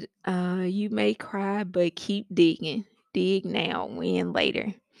 That you may cry, but keep digging. Dig now, win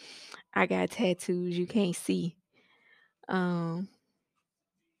later. I got tattoos you can't see. Um,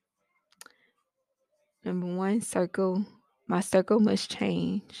 Number one, my circle must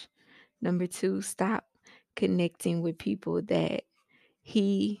change. Number two, connecting with people that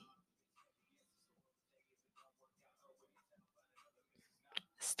he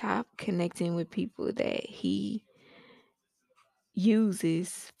stop connecting with people that he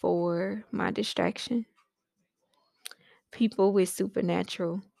uses for my distraction. People with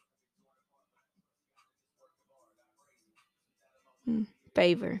supernatural mm,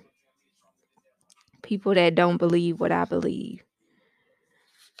 favor. People that don't believe what I believe.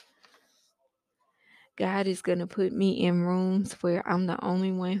 God is going to put me in rooms where I'm the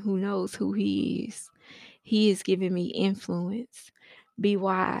only one who knows who He is. He is giving me influence. Be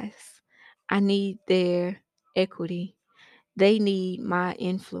wise. I need their equity. They need my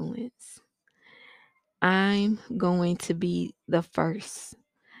influence. I'm going to be the first.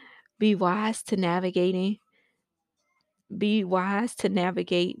 Be wise to navigating. Be wise to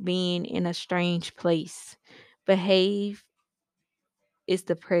navigate being in a strange place. Behave is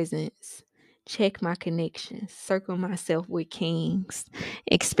the presence. Check my connections. Circle myself with kings.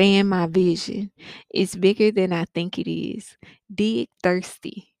 Expand my vision. It's bigger than I think it is. Dig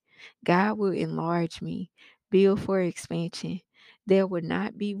thirsty. God will enlarge me. Build for expansion. There will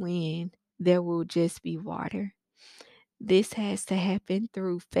not be wind, there will just be water. This has to happen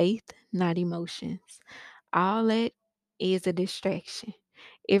through faith, not emotions. All that is a distraction.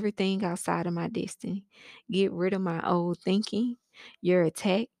 Everything outside of my destiny. Get rid of my old thinking. Your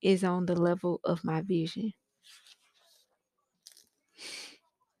attack is on the level of my vision.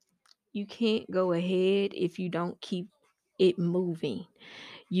 You can't go ahead if you don't keep it moving.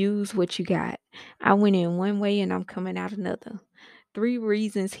 Use what you got. I went in one way and I'm coming out another. 3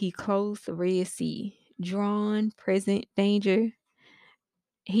 reasons he closed the Red Sea. He drowned present danger,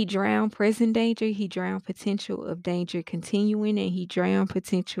 he drowned potential of danger continuing, and he drowned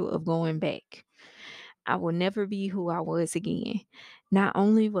potential of going back. I will never be who I was again. Not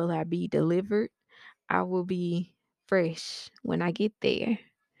only will I be delivered, I will be fresh when I get there.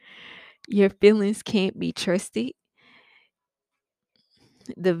 Your feelings can't be trusted.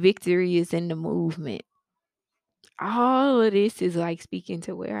 The victory is in the movement. All of this is like speaking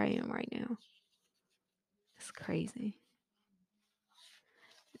to where I am right now. It's crazy.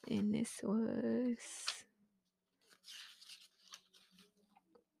 And this was,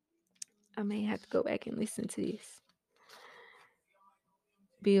 I may have to go back and listen to this.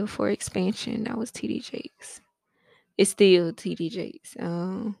 Bill for expansion. That was TD Jakes. It's still TD Jakes.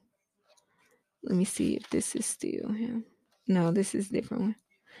 Let me see if this is still him. No, this is a different one.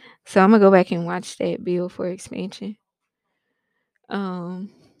 So I'm gonna go back and watch that bill for expansion.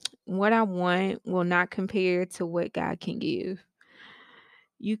 Um, what I want will not compare to what God can give.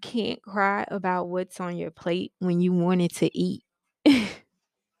 You can't cry about what's on your plate when you wanted to eat.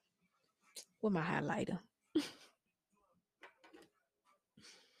 With my highlighter.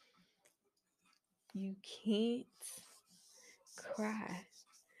 You can't cry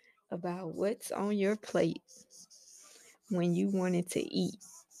about what's on your plate when you wanted to eat.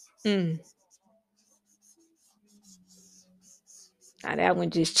 Mm. Now that one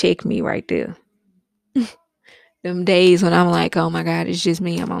just checked me right there. Them days when I'm like, oh my God, it's just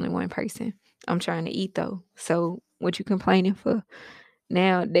me. I'm only one person. I'm trying to eat though. So what you complaining for?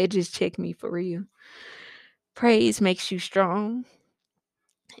 Now they just check me for real. Praise makes you strong.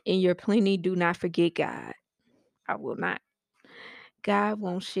 In your plenty, do not forget God. I will not. God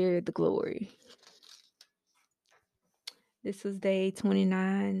won't share the glory. This was day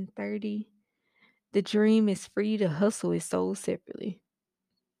 2930. The dream is free to hustle its soul separately.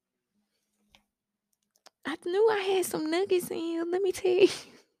 I knew I had some nuggets in here. Let me tell you.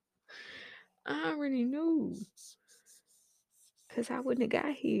 I already knew. Because I wouldn't have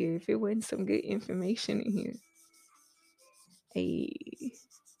got here if it wasn't some good information in here. Hey,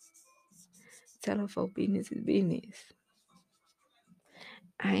 telling folk business is business.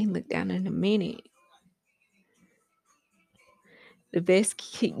 I ain't looked down in a minute. The best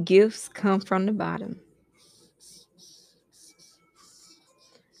gifts come from the bottom.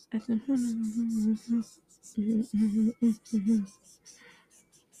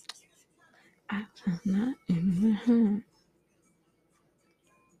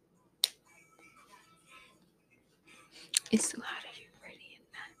 It's too hot. Are you ready at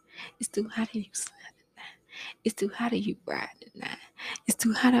night? It's too hot. Are you sleeping at night? It's too hot. Are you riding at night? It's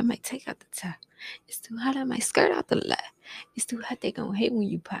too hot. I might take out the top. It's too hot. I might skirt out the lot. It's too hot. They gonna hate when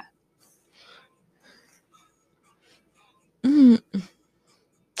you pop. Mm.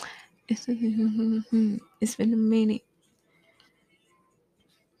 It's been a minute.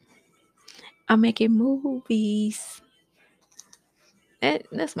 I'm making movies.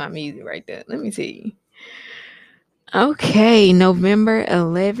 That's my music right there. Let me see. Okay, November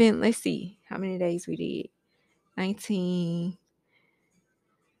 11th. Let's see how many days we did. 19.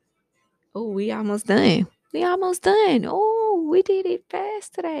 Oh, we almost done. We almost done. Oh, we did it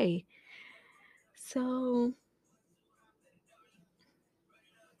fast today. So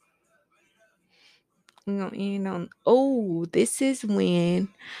I'm gonna end on. Oh, this is when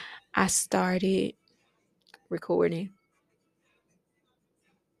I started recording.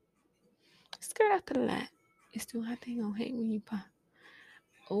 Skirt out the lot. It's too hot. They gonna hate when you pop.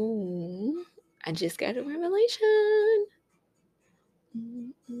 Oh, I just got a revelation.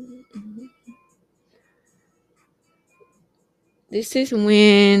 This is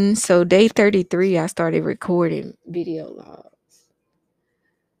when, so day 33, I started recording video logs.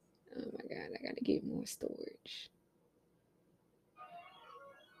 Oh my God, I gotta get more storage.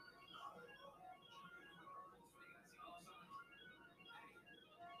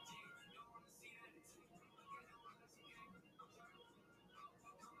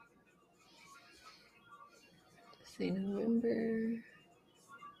 Say November.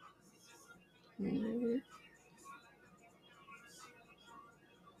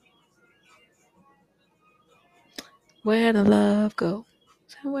 Where the love go?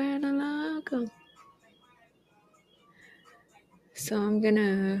 So where the love go? So I'm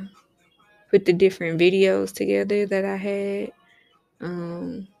gonna put the different videos together that I had.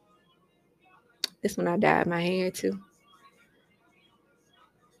 This one I dyed my hair too.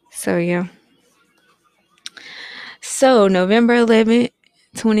 So yeah. So November 11th,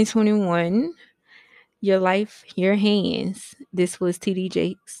 2021. Your life, your hands. This was TD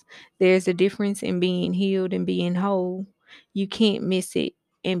Jakes. There's a difference in being healed and being whole. You can't miss it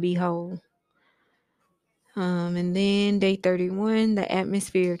and be whole. And then day 31, the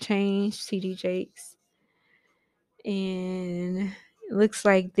atmosphere changed, TD Jakes. And it looks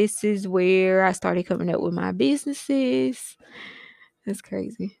like this is where I started coming up with my businesses. That's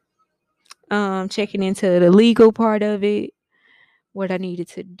crazy. Checking into the legal part of it, what I needed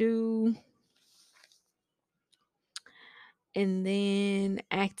to do. And then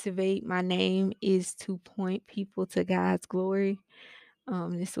activate my name is to point people to God's glory.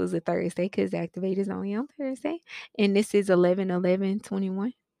 This was a Thursday because activate is only on Thursday. And this is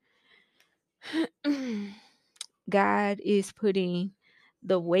 11/11/21. God is putting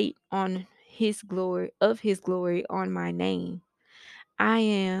the weight on his glory on my name. I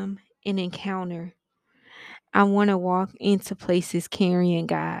am an encounter. I want to walk into places carrying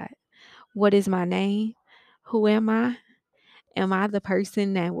God. What is my name? Who am I? Am I the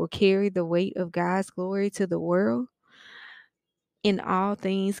person that will carry the weight of God's glory to the world? In all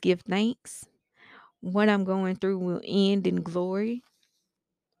things, give thanks. What I'm going through will end in glory.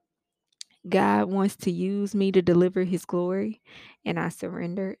 God wants to use me to deliver his glory, and I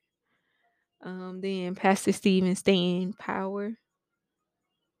surrendered. Then Pastor Stephen, stay in power.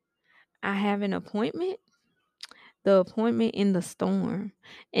 I have an appointment. The appointment in the storm.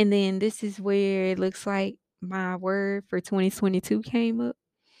 And then this is where it looks like my word for 2022 came up.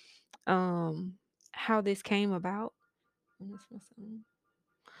 How this came about.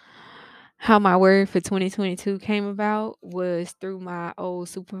 how my word for 2022 came about was through my old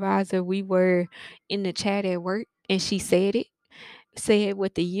supervisor. We were in the chat at work and she said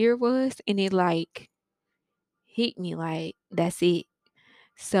what the year was, and it like hit me like that's it.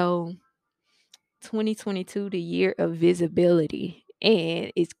 So 2022, the year of visibility.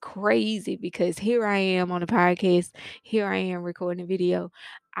 And it's crazy because here I am on a podcast, here I am recording a video.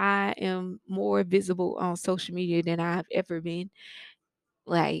 I am more visible on social media than I've ever been,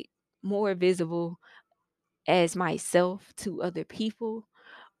 like more visible as myself to other people,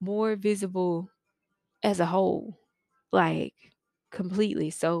 more visible as a whole, like completely.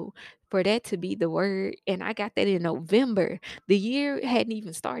 So for that to be the word, and I got that in November, the year hadn't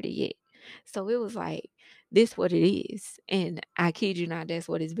even started yet. So it was like, this what it is. And I kid you not, that's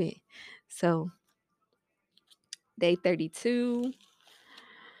what it's been. So day 32,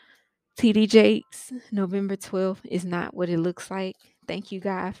 TD Jakes, November 12th is not what it looks like. Thank you,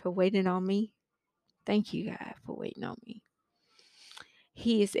 God, for waiting on me. Thank you, God, for waiting on me.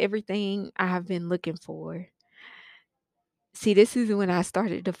 He is everything I have been looking for. See, this is when I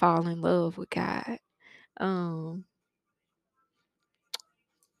started to fall in love with God. Um,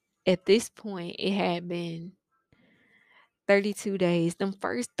 at this point, it had been 32 days. Them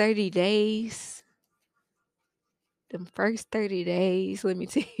first 30 days, let me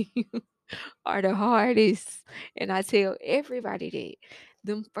tell you, are the hardest. And I tell everybody that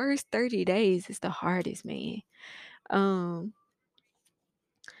them first 30 days is the hardest, man. Um,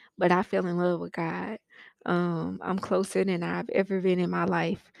 but I fell in love with God. I'm closer than I've ever been in my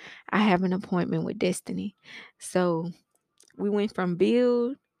life. I have an appointment with destiny. So we went from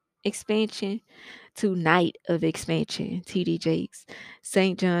build expansion to night of expansion, TD Jakes.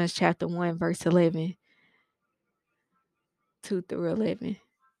 St. John's chapter 1, verse 11, 2 through 11.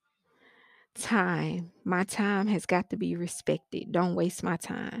 Time. My time has got to be respected. Don't waste my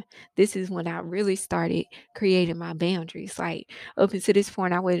time. This is when I really started creating my boundaries. Like up until this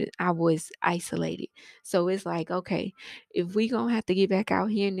point, I was isolated. So it's like, okay, if we gonna have to get back out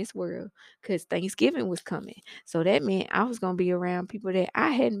here in this world, because Thanksgiving was coming. So that meant I was gonna be around people that I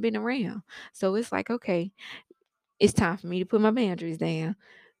hadn't been around. So it's like, okay, it's time for me to put my boundaries down.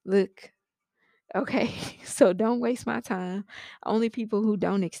 Look, okay, so don't waste my time. Only people who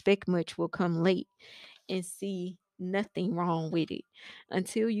don't expect much will come late and see nothing wrong with it.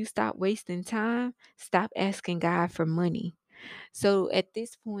 Until you stop wasting time, stop asking God for money. So at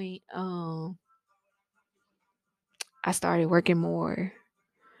this point, I started working more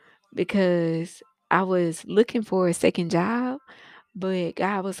because I was looking for a second job, but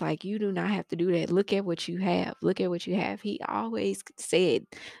God was like, you do not have to do that. Look at what you have. Look at what you have. He always said,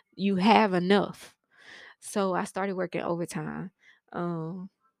 you have enough. So I started working overtime, um,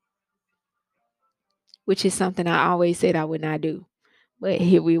 which is something I always said I would not do. But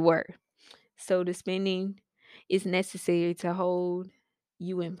here we were. So the spending is necessary to hold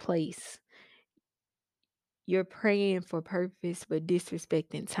you in place. You're praying for purpose, but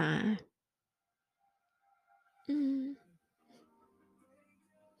disrespecting time. Mm.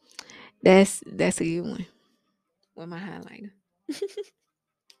 That's a good one. With my highlighter.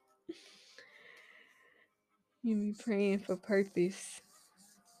 You be praying for purpose,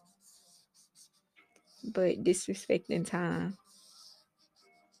 but disrespecting time.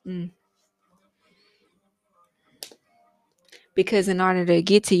 Mm. Because in order to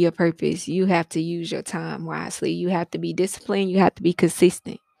get to your purpose, you have to use your time wisely. You have to be disciplined. You have to be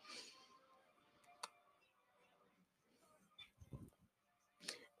consistent.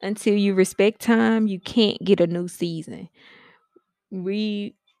 Until you respect time, you can't get a new season.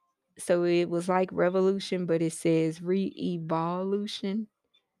 Re so it was like revolution, but it says re-evolution.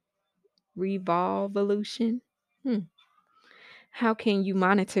 Revolution. Hmm. How can you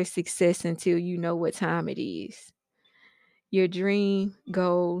monitor success until you know what time it is? Your dream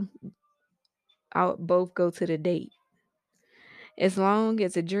goal out both go to the date. As long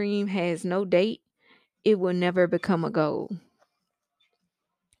as a dream has no date, it will never become a goal.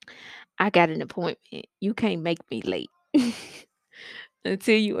 I got an appointment. You can't make me late.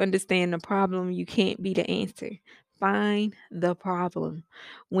 Until you understand the problem, you can't be the answer. Find the problem.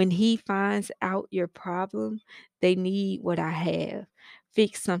 When he finds out your problem, they need what I have.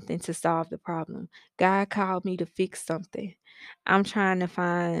 Fix something to solve the problem. God called me to fix something. I'm trying to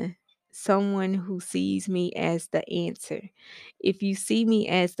find someone who sees me as the answer. If you see me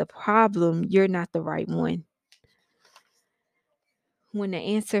as the problem, you're not the right one. When the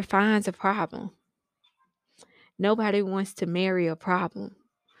answer finds a problem, nobody wants to marry a problem.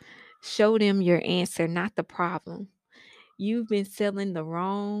 Show them your answer, not the problem. You've been selling the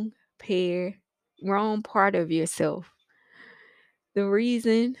wrong part of yourself. The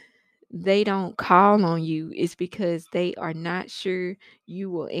reason they don't call on you is because they are not sure you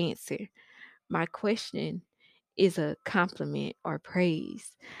will answer. My question is a compliment or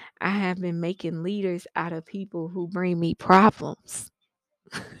praise. I have been making leaders out of people who bring me problems.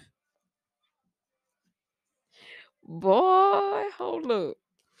 Boy, hold up.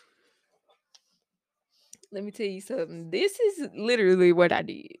 Let me tell you something. This is literally what I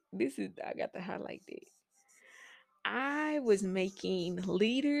did. I got to highlight that. I was making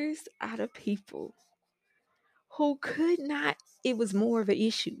leaders out of people who could not, it was more of an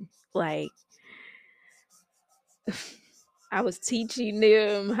issue. Like, I was teaching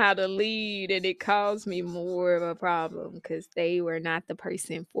them how to lead, and it caused me more of a problem because they were not the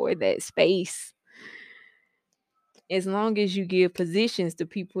person for that space. As long as you give positions to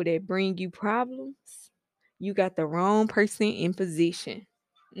people that bring you problems, you got the wrong person in position.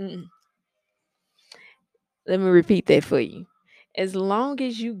 Mm. Let me repeat that for you. As long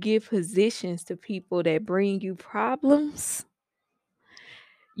as you give positions to people that bring you problems,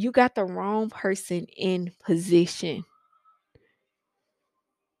 you got the wrong person in position.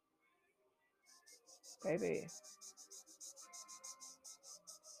 Baby.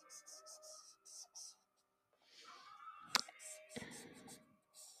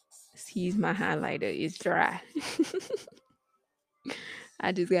 Excuse my highlighter, it's dry.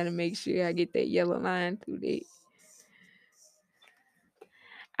 I just gotta make sure I get that yellow line through that.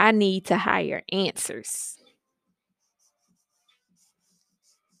 I need to hire answers.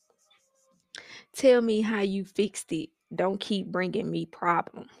 Tell me how you fixed it. Don't keep bringing me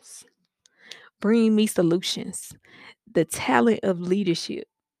problems. Bring me solutions. The talent of leadership,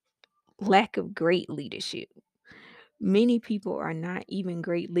 lack of great leadership. Many people are not even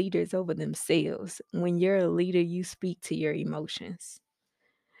great leaders over themselves. When you're a leader, you speak to your emotions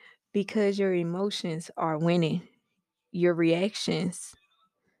because your emotions are winning. Your reactions,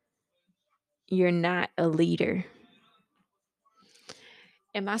 you're not a leader.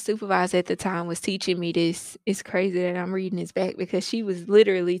 And my supervisor at the time was teaching me this. It's crazy that I'm reading this back because she was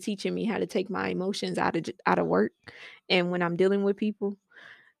literally teaching me how to take my emotions out of work and when I'm dealing with people.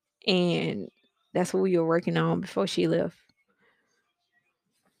 And that's what we were working on before she left.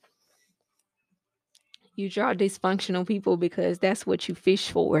 You draw dysfunctional people because that's what you fish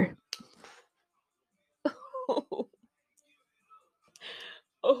for. Oh,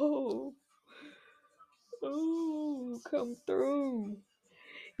 oh, oh, come through.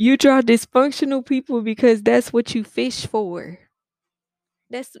 You draw dysfunctional people because that's what you fish for.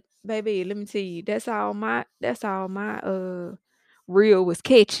 That's baby, let me tell you, that's all my reel was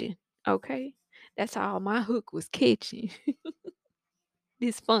catching. Okay. That's all my hook was catching.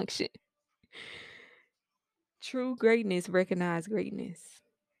 Dysfunction. True greatness recognize greatness.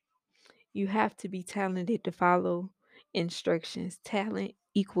 You have to be talented to follow instructions. Talent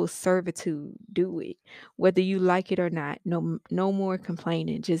equals servitude. Do it. Whether you like it or not. No more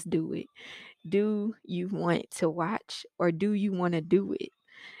complaining. Just do it. Do you want to watch or do you want to do it?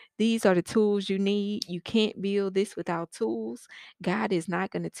 These are the tools you need. You can't build this without tools. God is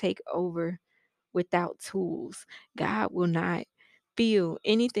not going to take over without tools. God will not fill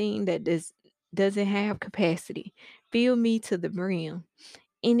anything that doesn't have capacity. Fill me to the brim.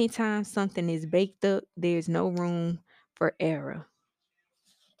 Anytime something is baked up, there's no room for error.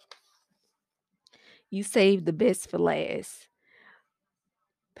 You save the best for last.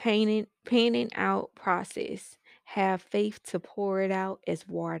 Panning out process. Have faith to pour it out as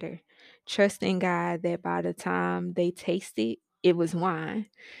water. Trust in God that by the time they taste it, it was wine.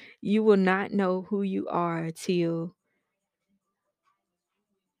 You will not know who you are till,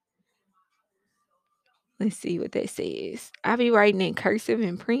 let's see what that says. I be writing in cursive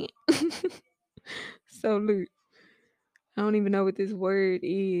and print. So look, I don't even know what this word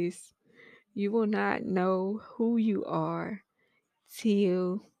is. You will not know who you are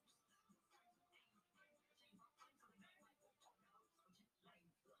till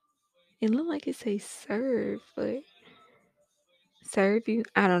it look like it says serve, but serve you.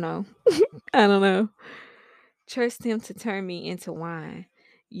 I don't know. I don't know. Trust him to turn me into wine.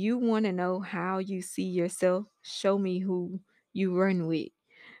 You want to know how you see yourself? Show me who you run with.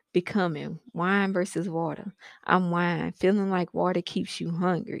 Becoming wine versus water. I'm wine. Feeling like water keeps you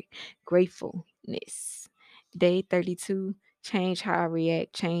hungry. Gratefulness. Day 32. Change how I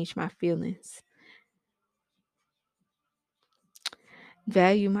react. Change my feelings.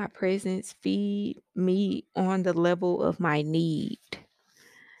 Value my presence. Feed me on the level of my need.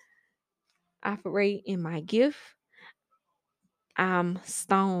 Operate in my gift. I'm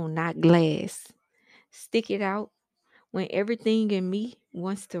stone, not glass. Stick it out. When everything in me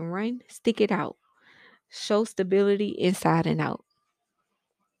wants to run, stick it out. Show stability inside and out.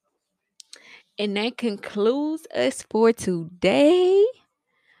 And that concludes us for today.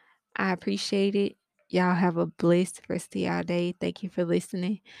 I appreciate it. Y'all have a blessed rest of y'all day. Thank you for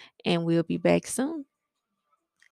listening, and we'll be back soon.